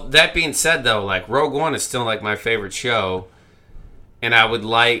done. That being said, though, like, Rogue One is still like my favorite show, and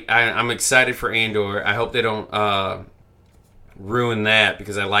I'm excited for Andor. I hope they don't ruin that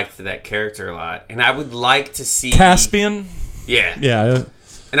because I liked that character a lot, and I would like to see Caspian. Yeah, Yeah.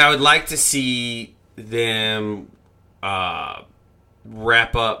 and I would like to see them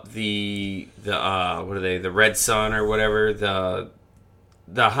wrap up the what are they, the Red Sun or whatever, the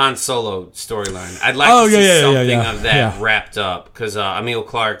Han Solo storyline. I'd like to see something of that wrapped up because Emil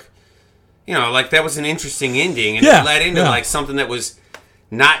Clark, like that was an interesting ending, and it led into like something that was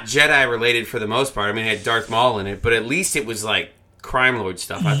not Jedi related for the most part. I mean, it had Darth Maul in it, but at least it was like crime lord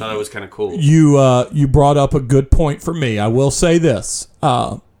stuff. I thought it was kind of cool. You brought up a good point for me. I will say this.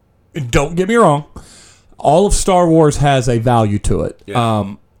 Don't get me wrong. All of Star Wars has a value to it.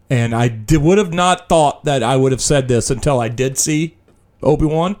 Yeah. And I would have not thought that I would have said this until I did see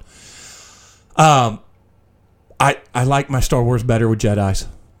Obi-Wan. I like my Star Wars better with Jedis.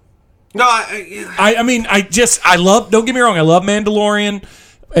 No, I love, don't get me wrong, I love Mandalorian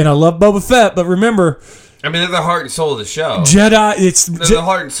and I love Boba Fett, but remember, I mean, they're the heart and soul of the show. Jedi, They're the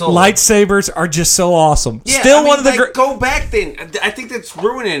heart and soul. Lightsabers are just so awesome. Yeah, Still one of the go back then. I think that's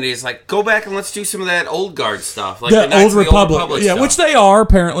ruining it. Is like go back and let's do some of that old guard stuff, like the Knights Old of the Republic. Yeah, stuff. which they are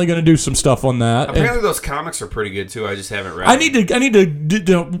apparently going to do some stuff on that. Apparently, those comics are pretty good too. I just haven't read. I need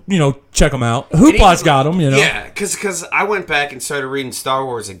to check them out. Hoopla's got them. Yeah, because I went back and started reading Star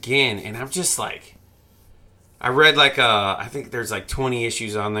Wars again, and I'm just like, I read like I think there's like 20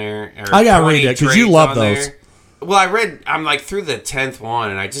 issues on there. I gotta read it because you love those. Well, I'm like through the 10th one,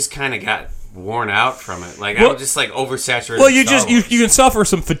 and I just kind of got worn out from it. Like I'm just like oversaturated. Well, you can suffer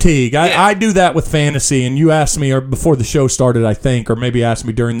some fatigue. I do that with fantasy. And you asked me or before the show started, I think, or maybe asked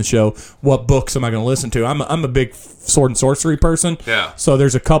me during the show, what books am I going to listen to? I'm a big sword and sorcery person. Yeah. So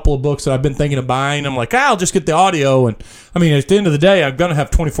there's a couple of books that I've been thinking of buying. I'm like, I'll just get the audio. And I mean, at the end of the day, I'm going to have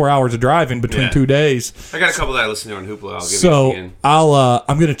 24 hours of driving between 2 days. I got a couple that I listen to on Hoopla. I'll give so you again.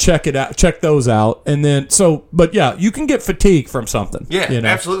 I'm going to check those out, and then but yeah, you can get fatigue from something. Yeah,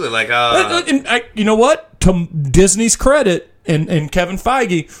 absolutely. Like and you know what? To Disney's credit and Kevin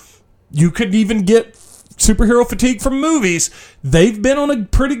Feige, you could even get superhero fatigue from movies. They've been on a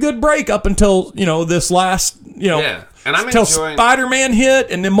pretty good break up until this last yeah. And I'm until enjoying Spider-Man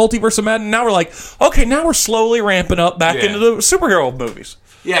hit and then Multiverse of Madness. Now we're like, okay, now we're slowly ramping up back into the superhero movies.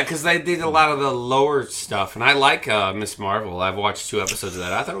 Yeah, because they did a lot of the lower stuff, and I like Miss Marvel. I've watched 2 episodes of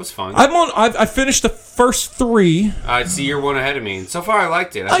that. I thought it was fun. I finished the first 3. See, you're one ahead of me. So far, I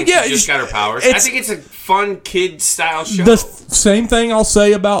liked it. I think she just got her powers. I think it's a fun kid-style show. The same thing I'll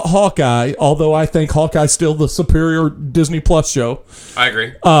say about Hawkeye, although I think Hawkeye's still the superior Disney Plus show. I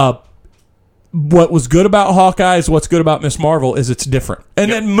agree. What was good about Hawkeye is what's good about Miss Marvel is it's different.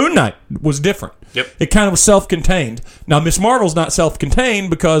 And then Moon Knight was different. Yep. It kind of was self-contained. Now, Miss Marvel's not self-contained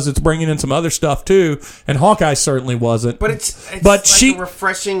because it's bringing in some other stuff, too. And Hawkeye certainly wasn't. But it's like a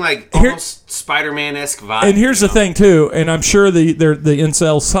refreshing, like, almost Spider-Man-esque vibe. And here's the thing, too. And I'm sure the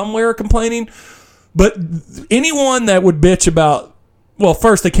incels somewhere are complaining. But anyone that would bitch about... Well,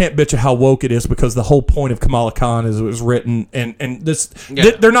 first, they can't bitch at how woke it is because the whole point of Kamala Khan is it was written... And this,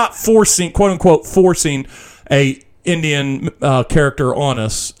 they're not forcing, quote-unquote, forcing a... Indian character on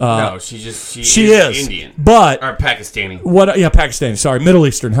us. No, she is Indian, but or Pakistani. Pakistani. Sorry, Middle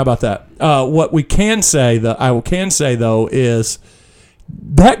Eastern. How about that? What we can say, though, is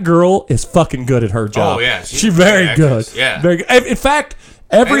that girl is fucking good at her job. Oh yeah, she's very good. Yeah, very good. In fact,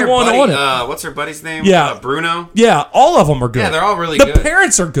 everyone on it. What's her buddy's name? Yeah, Bruno. Yeah, all of them are good. Yeah, they're all really good. The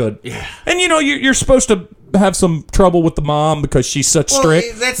parents are good. Yeah, and you're supposed to have some trouble with the mom because she's such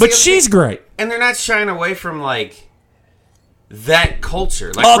strict, but she's great. And they're not shying away from like that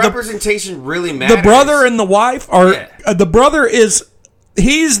culture. Like representation really matters. The brother and the wife are the brother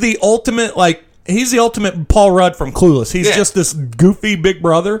he's the ultimate Paul Rudd from Clueless. He's just this goofy big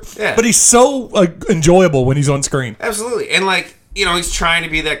brother, but he's so enjoyable when he's on screen. Absolutely. And like, he's trying to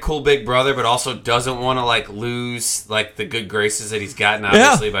be that cool big brother, but also doesn't want to like lose like the good graces that he's gotten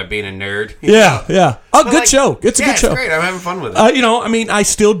obviously by being a nerd. Yeah. Oh, good show. It's a good show. It's great. I'm having fun with it. I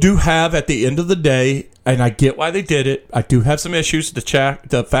still do have at the end of the day, and I get why they did it. I do have some issues.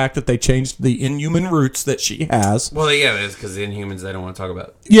 The fact that they changed the Inhuman roots that she has. Well, it's because the Inhumans they don't want to talk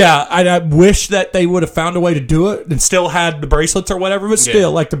about. Yeah, I wish that they would have found a way to do it and still had the bracelets or whatever. But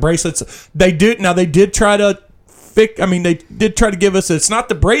still, like the bracelets, they did. Now they did try to they did try to give us, it's not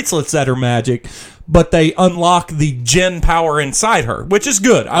the bracelets that are magic, but they unlock the Gen power inside her, which is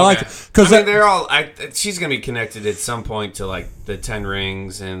good. I like it. Because they're all, she's going to be connected at some point to like the 10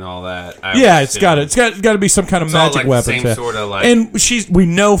 rings and all that. It's got to be some kind of magic weapon. Same sort of like. And we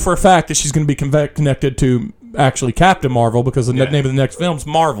know for a fact that she's going to be connected to actually Captain Marvel, because the name of the next film's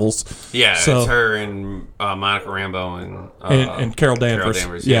Marvels. Yeah, so, it's her and Monica Rambeau and Carol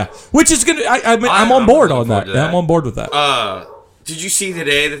Danvers. Yeah. Which is gonna. I'm on board on that. I'm on board with that. Did you see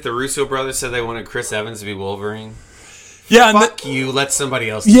today that the Russo brothers said they wanted Chris Evans to be Wolverine? Yeah, Fuck you. Let somebody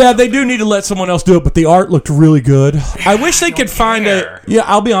else. Yeah, they do need to let someone else do it, but the art looked really good. I wish they could find a. Yeah,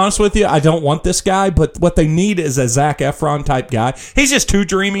 I'll be honest with you. I don't want this guy, but what they need is a Zac Efron type guy. He's just too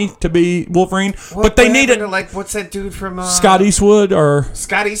dreamy to be Wolverine. But they need it. Like, what's that dude from Scott Eastwood or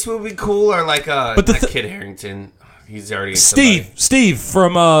Scott Eastwood would be cool, or like Kid Harington. He's already Steve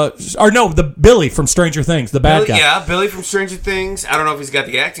from the Billy from Stranger Things, the bad guy. Yeah, Billy from Stranger Things. I don't know if he's got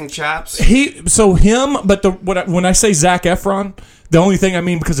the acting chops. When I say Zac Efron, the only thing I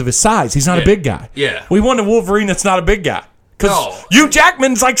mean because of his size, he's not a big guy. Yeah, we want a Wolverine that's not a big guy. Because Hugh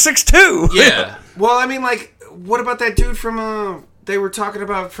Jackman's like 6'2". Yeah. Well, I mean, like, what about that dude from they were talking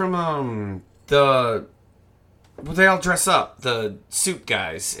about from well, they all dress up, the suit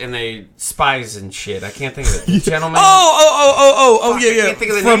guys, and they spies and shit. I can't think of it. The gentleman. Yeah. I can't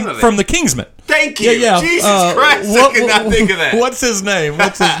think of the name of it. From the Kingsman. Thank you. Yeah. Jesus Christ, I could not think of that. What's his name?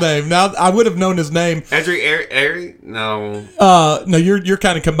 Now, I would have known his name. Edric Airy? No. No, you're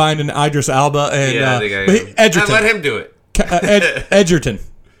kind of combining Idris Elba and Edgerton. Let him do it. Edgerton.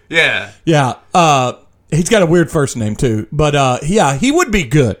 Yeah. Yeah. He's got a weird first name, too. But, he would be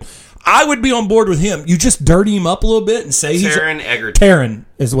good. I would be on board with him. You just dirty him up a little bit and say Taron Egerton. Taron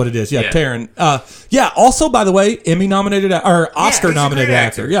is what it is. Yeah. Taron. Also, by the way, Emmy-nominated or Oscar-nominated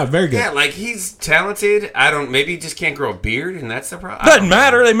actor. Yeah, very good. Yeah, like, he's talented. Maybe he just can't grow a beard, and that's the problem. Doesn't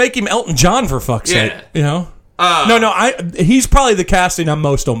matter. They make him Elton John, for fuck's sake. You know? He's probably the casting I'm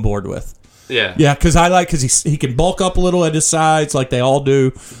most on board with. Yeah. Yeah, because he can bulk up a little at his sides like they all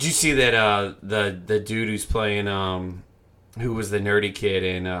do. Did you see that the dude who's playing who was the nerdy kid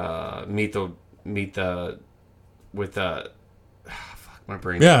in my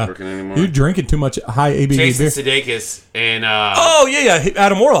brain's not working anymore. You're drinking too much high ABV Jason beer. Sudeikis and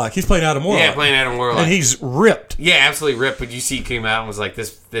Adam Warlock. He's playing Adam Warlock. Yeah, playing Adam Warlock. And he's ripped. Yeah, absolutely ripped. But you see, he came out and was like,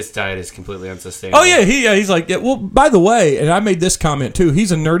 this diet is completely unsustainable. Oh yeah, he's like, well, by the way, and I made this comment too.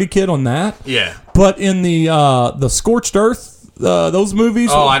 He's a nerdy kid on that. Yeah. But in the Scorched Earth, those movies.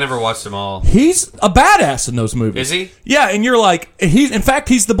 Oh, I never watched them all. He's a badass in those movies. Is he? Yeah, and you're like, in fact,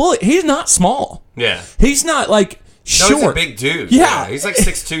 he's the bully. He's not small. Yeah. He's not like short. No, he's a big dude. Yeah. He's like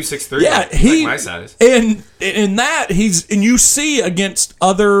 6'2", 6'3". Yeah, he's like my size. And in that, and you see against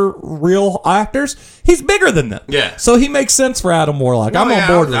other real actors, he's bigger than them. Yeah. So he makes sense for Adam Warlock. I'm on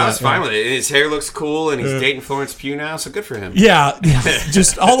board with that. I was fine with it. His hair looks cool, and he's dating Florence Pugh now, so good for him. Yeah.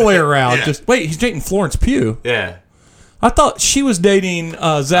 Just all the way around. Yeah. Just wait, he's dating Florence Pugh. Yeah. I thought she was dating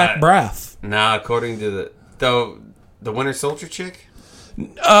Zach Braff. Nah, according to the Winter Soldier chick.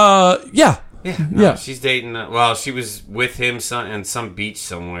 Yeah. Yeah, she's dating. She was with him on some beach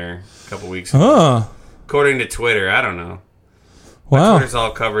somewhere a couple weeks ago. According to Twitter, I don't know. Wow. Twitter's all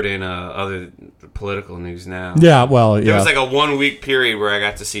covered in other political news now. Yeah, well, yeah. There was like a 1 week period where I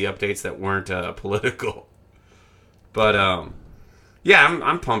got to see updates that weren't political. But I'm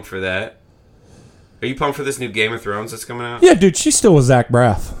pumped for that. Are you pumped for this new Game of Thrones that's coming out? Yeah, dude, she's still with Zach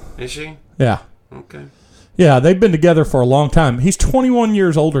Braff. Is she? Yeah. Okay. Yeah, they've been together for a long time. He's 21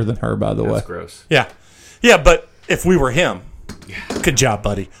 years older than her, by the way. That's gross. Yeah. Yeah, but if we were him, good job,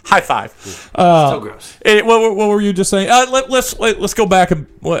 buddy. High five. Still gross. What were you just saying? Let's go back.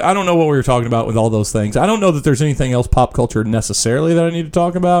 I don't know what we were talking about with all those things. I don't know that there's anything else pop culture necessarily that I need to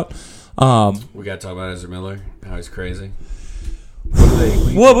talk about. We got to talk about Ezra Miller, how he's crazy.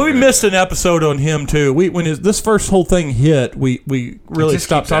 We missed an episode on him too. When this first whole thing hit, we really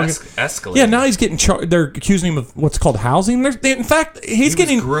stopped talking. Escalating. Yeah, now he's getting they're accusing him of what's called housing. In fact, he's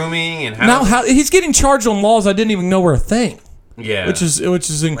getting grooming and he's getting charged on laws I didn't even know were a thing. Yeah, which is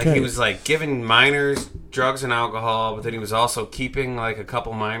incredible. Like he was like giving minors drugs and alcohol, but then he was also keeping like a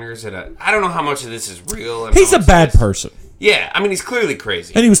couple minors at I don't know how much of this is real. And he's a bad person. Yeah, I mean he's clearly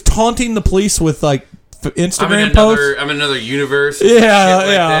crazy. And he was taunting the police with like Instagram posts. I'm in another universe. Yeah,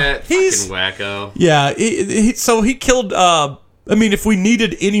 that. He's fucking wacko. Yeah, so he killed. If we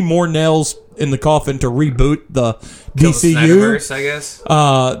needed any more nails in the coffin to reboot the DCU, Snyderverse, I guess.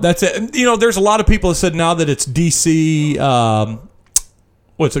 That's it. There's a lot of people that said now that it's DC.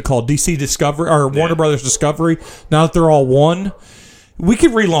 What's it called? DC Discovery or Warner Brothers Discovery. Now that they're all one. we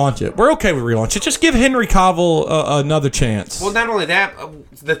could relaunch it. We're okay with relaunch it. Just give Henry Cavill another chance. Well, not only that,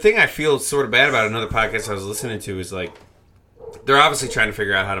 the thing I feel sort of bad about another podcast I was listening to is like they're obviously trying to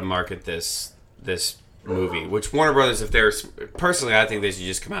figure out how to market this movie. Which Warner Brothers, if they're personally, I think they should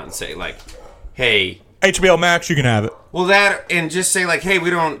just come out and say like, "Hey, HBO Max, you can have it." Well, that and just say like, "Hey,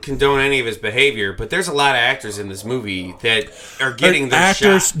 we don't condone any of his behavior," but there's a lot of actors in this movie that are getting their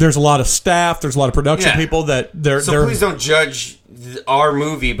actors. shot. There's a lot of staff. There's a lot of production people that they're. Please don't judge our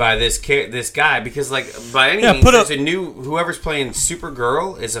movie by this guy because like by any means, there's a new whoever's playing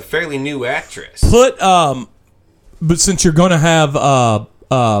Supergirl is a fairly new actress. But since you're going to have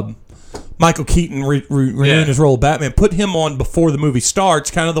Michael Keaton renewing his role of Batman, put him on before the movie starts,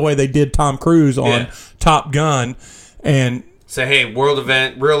 kind of the way they did Tom Cruise on Top Gun, and say, hey,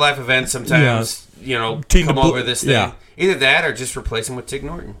 real life events. Sometimes come over this thing. Yeah. Either that or just replace him with Tig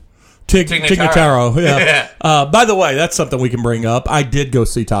Norton. Tig Notaro. Yeah. By the way, that's something we can bring up. I did go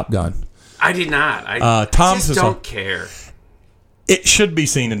see Top Gun. I did not. I just don't care. It should be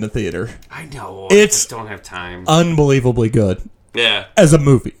seen in the theater. I know. I just don't have time. Unbelievably good. Yeah. As a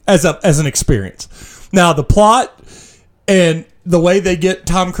movie, as an experience. Now the plot and the way they get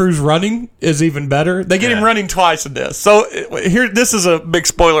Tom Cruise running is even better. They get him running twice in this. So this is a big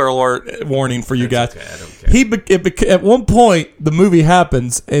spoiler alert warning for you guys. Okay, I don't care. At one point the movie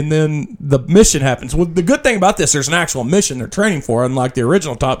happens and then the mission happens. Well, the good thing about this, there's an actual mission they're training for, unlike the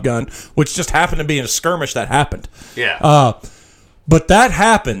original Top Gun, which just happened to be in a skirmish that happened. Yeah. But that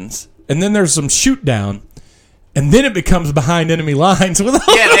happens, and then there's some shoot down. And then it becomes behind enemy lines. They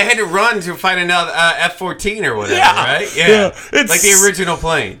had to run to find another F-14 or whatever, right? Yeah. It's like the original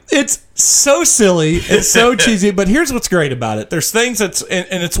plane. It's so silly. It's so cheesy. But here's what's great about it. There's things and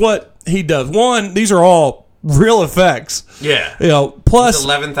it's what he does. One, these are all real effects. Yeah. Plus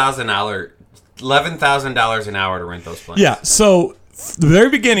 $11,000 an hour to rent those planes. Yeah. So the very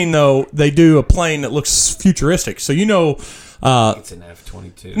beginning, though, they do a plane that looks futuristic. So it's an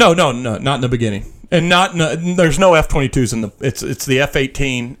F-22. No, not in the beginning. And there's no F-22s in it's the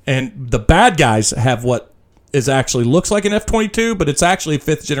F-18, and the bad guys have what actually looks like an F-22, but it's actually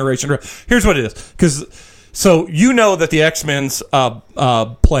fifth generation. Here's what it is, so you know that the X-Men's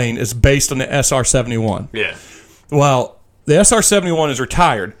plane is based on the SR-71. Yeah. Well, the SR-71 is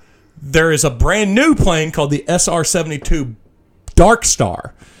retired. There is a brand new plane called the SR-72 Dark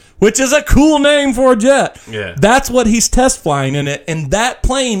Star, which is a cool name for a jet. Yeah. That's what he's test flying in it, and that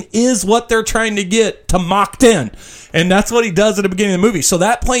plane is what they're trying to get to Mach 10. And that's what he does at the beginning of the movie. So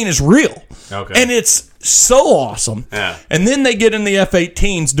that plane is real. Okay. And it's so awesome. Yeah. And then they get in the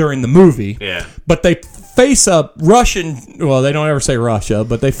F-18s during the movie. Yeah. But they face a Russian, well, they don't ever say Russia,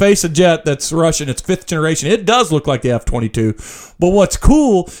 but they face a jet that's Russian. It's fifth generation. It does look like the F-22. But what's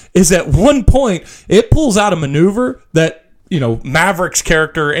cool is at one point, it pulls out a maneuver that Maverick's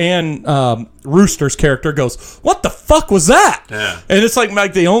character and Rooster's character goes, what the fuck was that? Yeah. And it's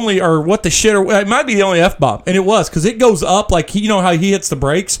like the only, or what the shit, or it might be the only F-bomb. And it was, because it goes up, like, how he hits the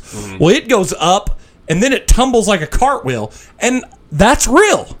brakes? Mm-hmm. Well, it goes up, and then it tumbles like a cartwheel. And that's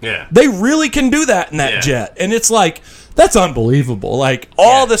real. Yeah. They really can do that in that jet. And it's like, that's unbelievable. Like,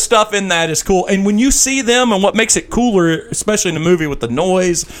 all the stuff in that is cool. And when you see them, and what makes it cooler, especially in the movie with the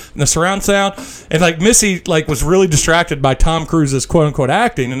noise and the surround sound, and like Missy was really distracted by Tom Cruise's quote unquote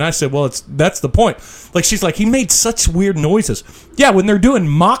acting, and I said, well, that's the point. Like, she's like, he made such weird noises. Yeah, when they're doing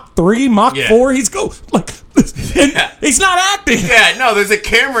Mach 3, Mach 4, he's he's not acting. Yeah, no, there's a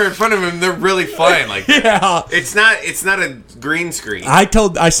camera in front of him. They're really flying like that. Yeah. It's not a green screen.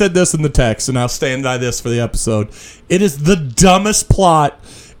 I said this in the text, and I'll stand by this for the episode. It is the dumbest plot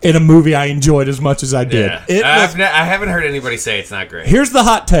in a movie I enjoyed as much as I did. Yeah. I haven't heard anybody say it's not great. Here's the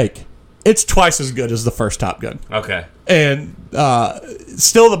hot take. It's twice as good as the first Top Gun. Okay. And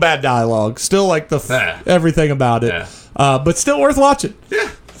still the bad dialogue. Still like everything about it. Yeah. But still worth watching.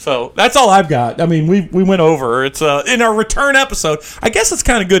 Yeah. So that's all I've got. I mean, we went over. It's in our return episode. I guess it's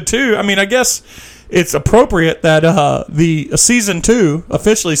kind of good too. I mean, I guess it's appropriate that the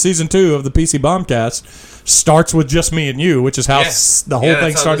officially season 2 of the PC Bombcast starts with just me and you, which is how the whole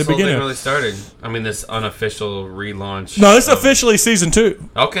thing started. This whole thing really started. I mean, this unofficial relaunch. No, it's officially season 2.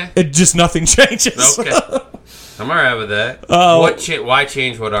 Okay. It just nothing changes. Okay. I'm all right with that. Why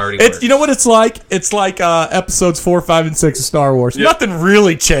change what already works? You know what it's like? It's like episodes 4, 5, and 6 of Star Wars. Yep. Nothing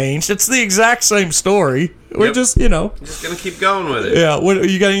really changed. It's the exact same story. We're just going to keep going with it. Yeah.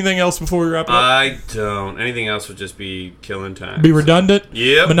 You got anything else before we wrap it up? I don't. Anything else would just be killing time. Be redundant?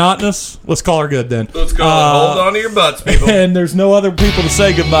 Yep. Monotonous? Let's call her good then. Let's go. Hold on to your butts, people. And there's no other people to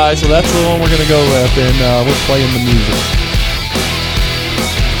say goodbye, so that's the one we're going to go with, and we're playing the music.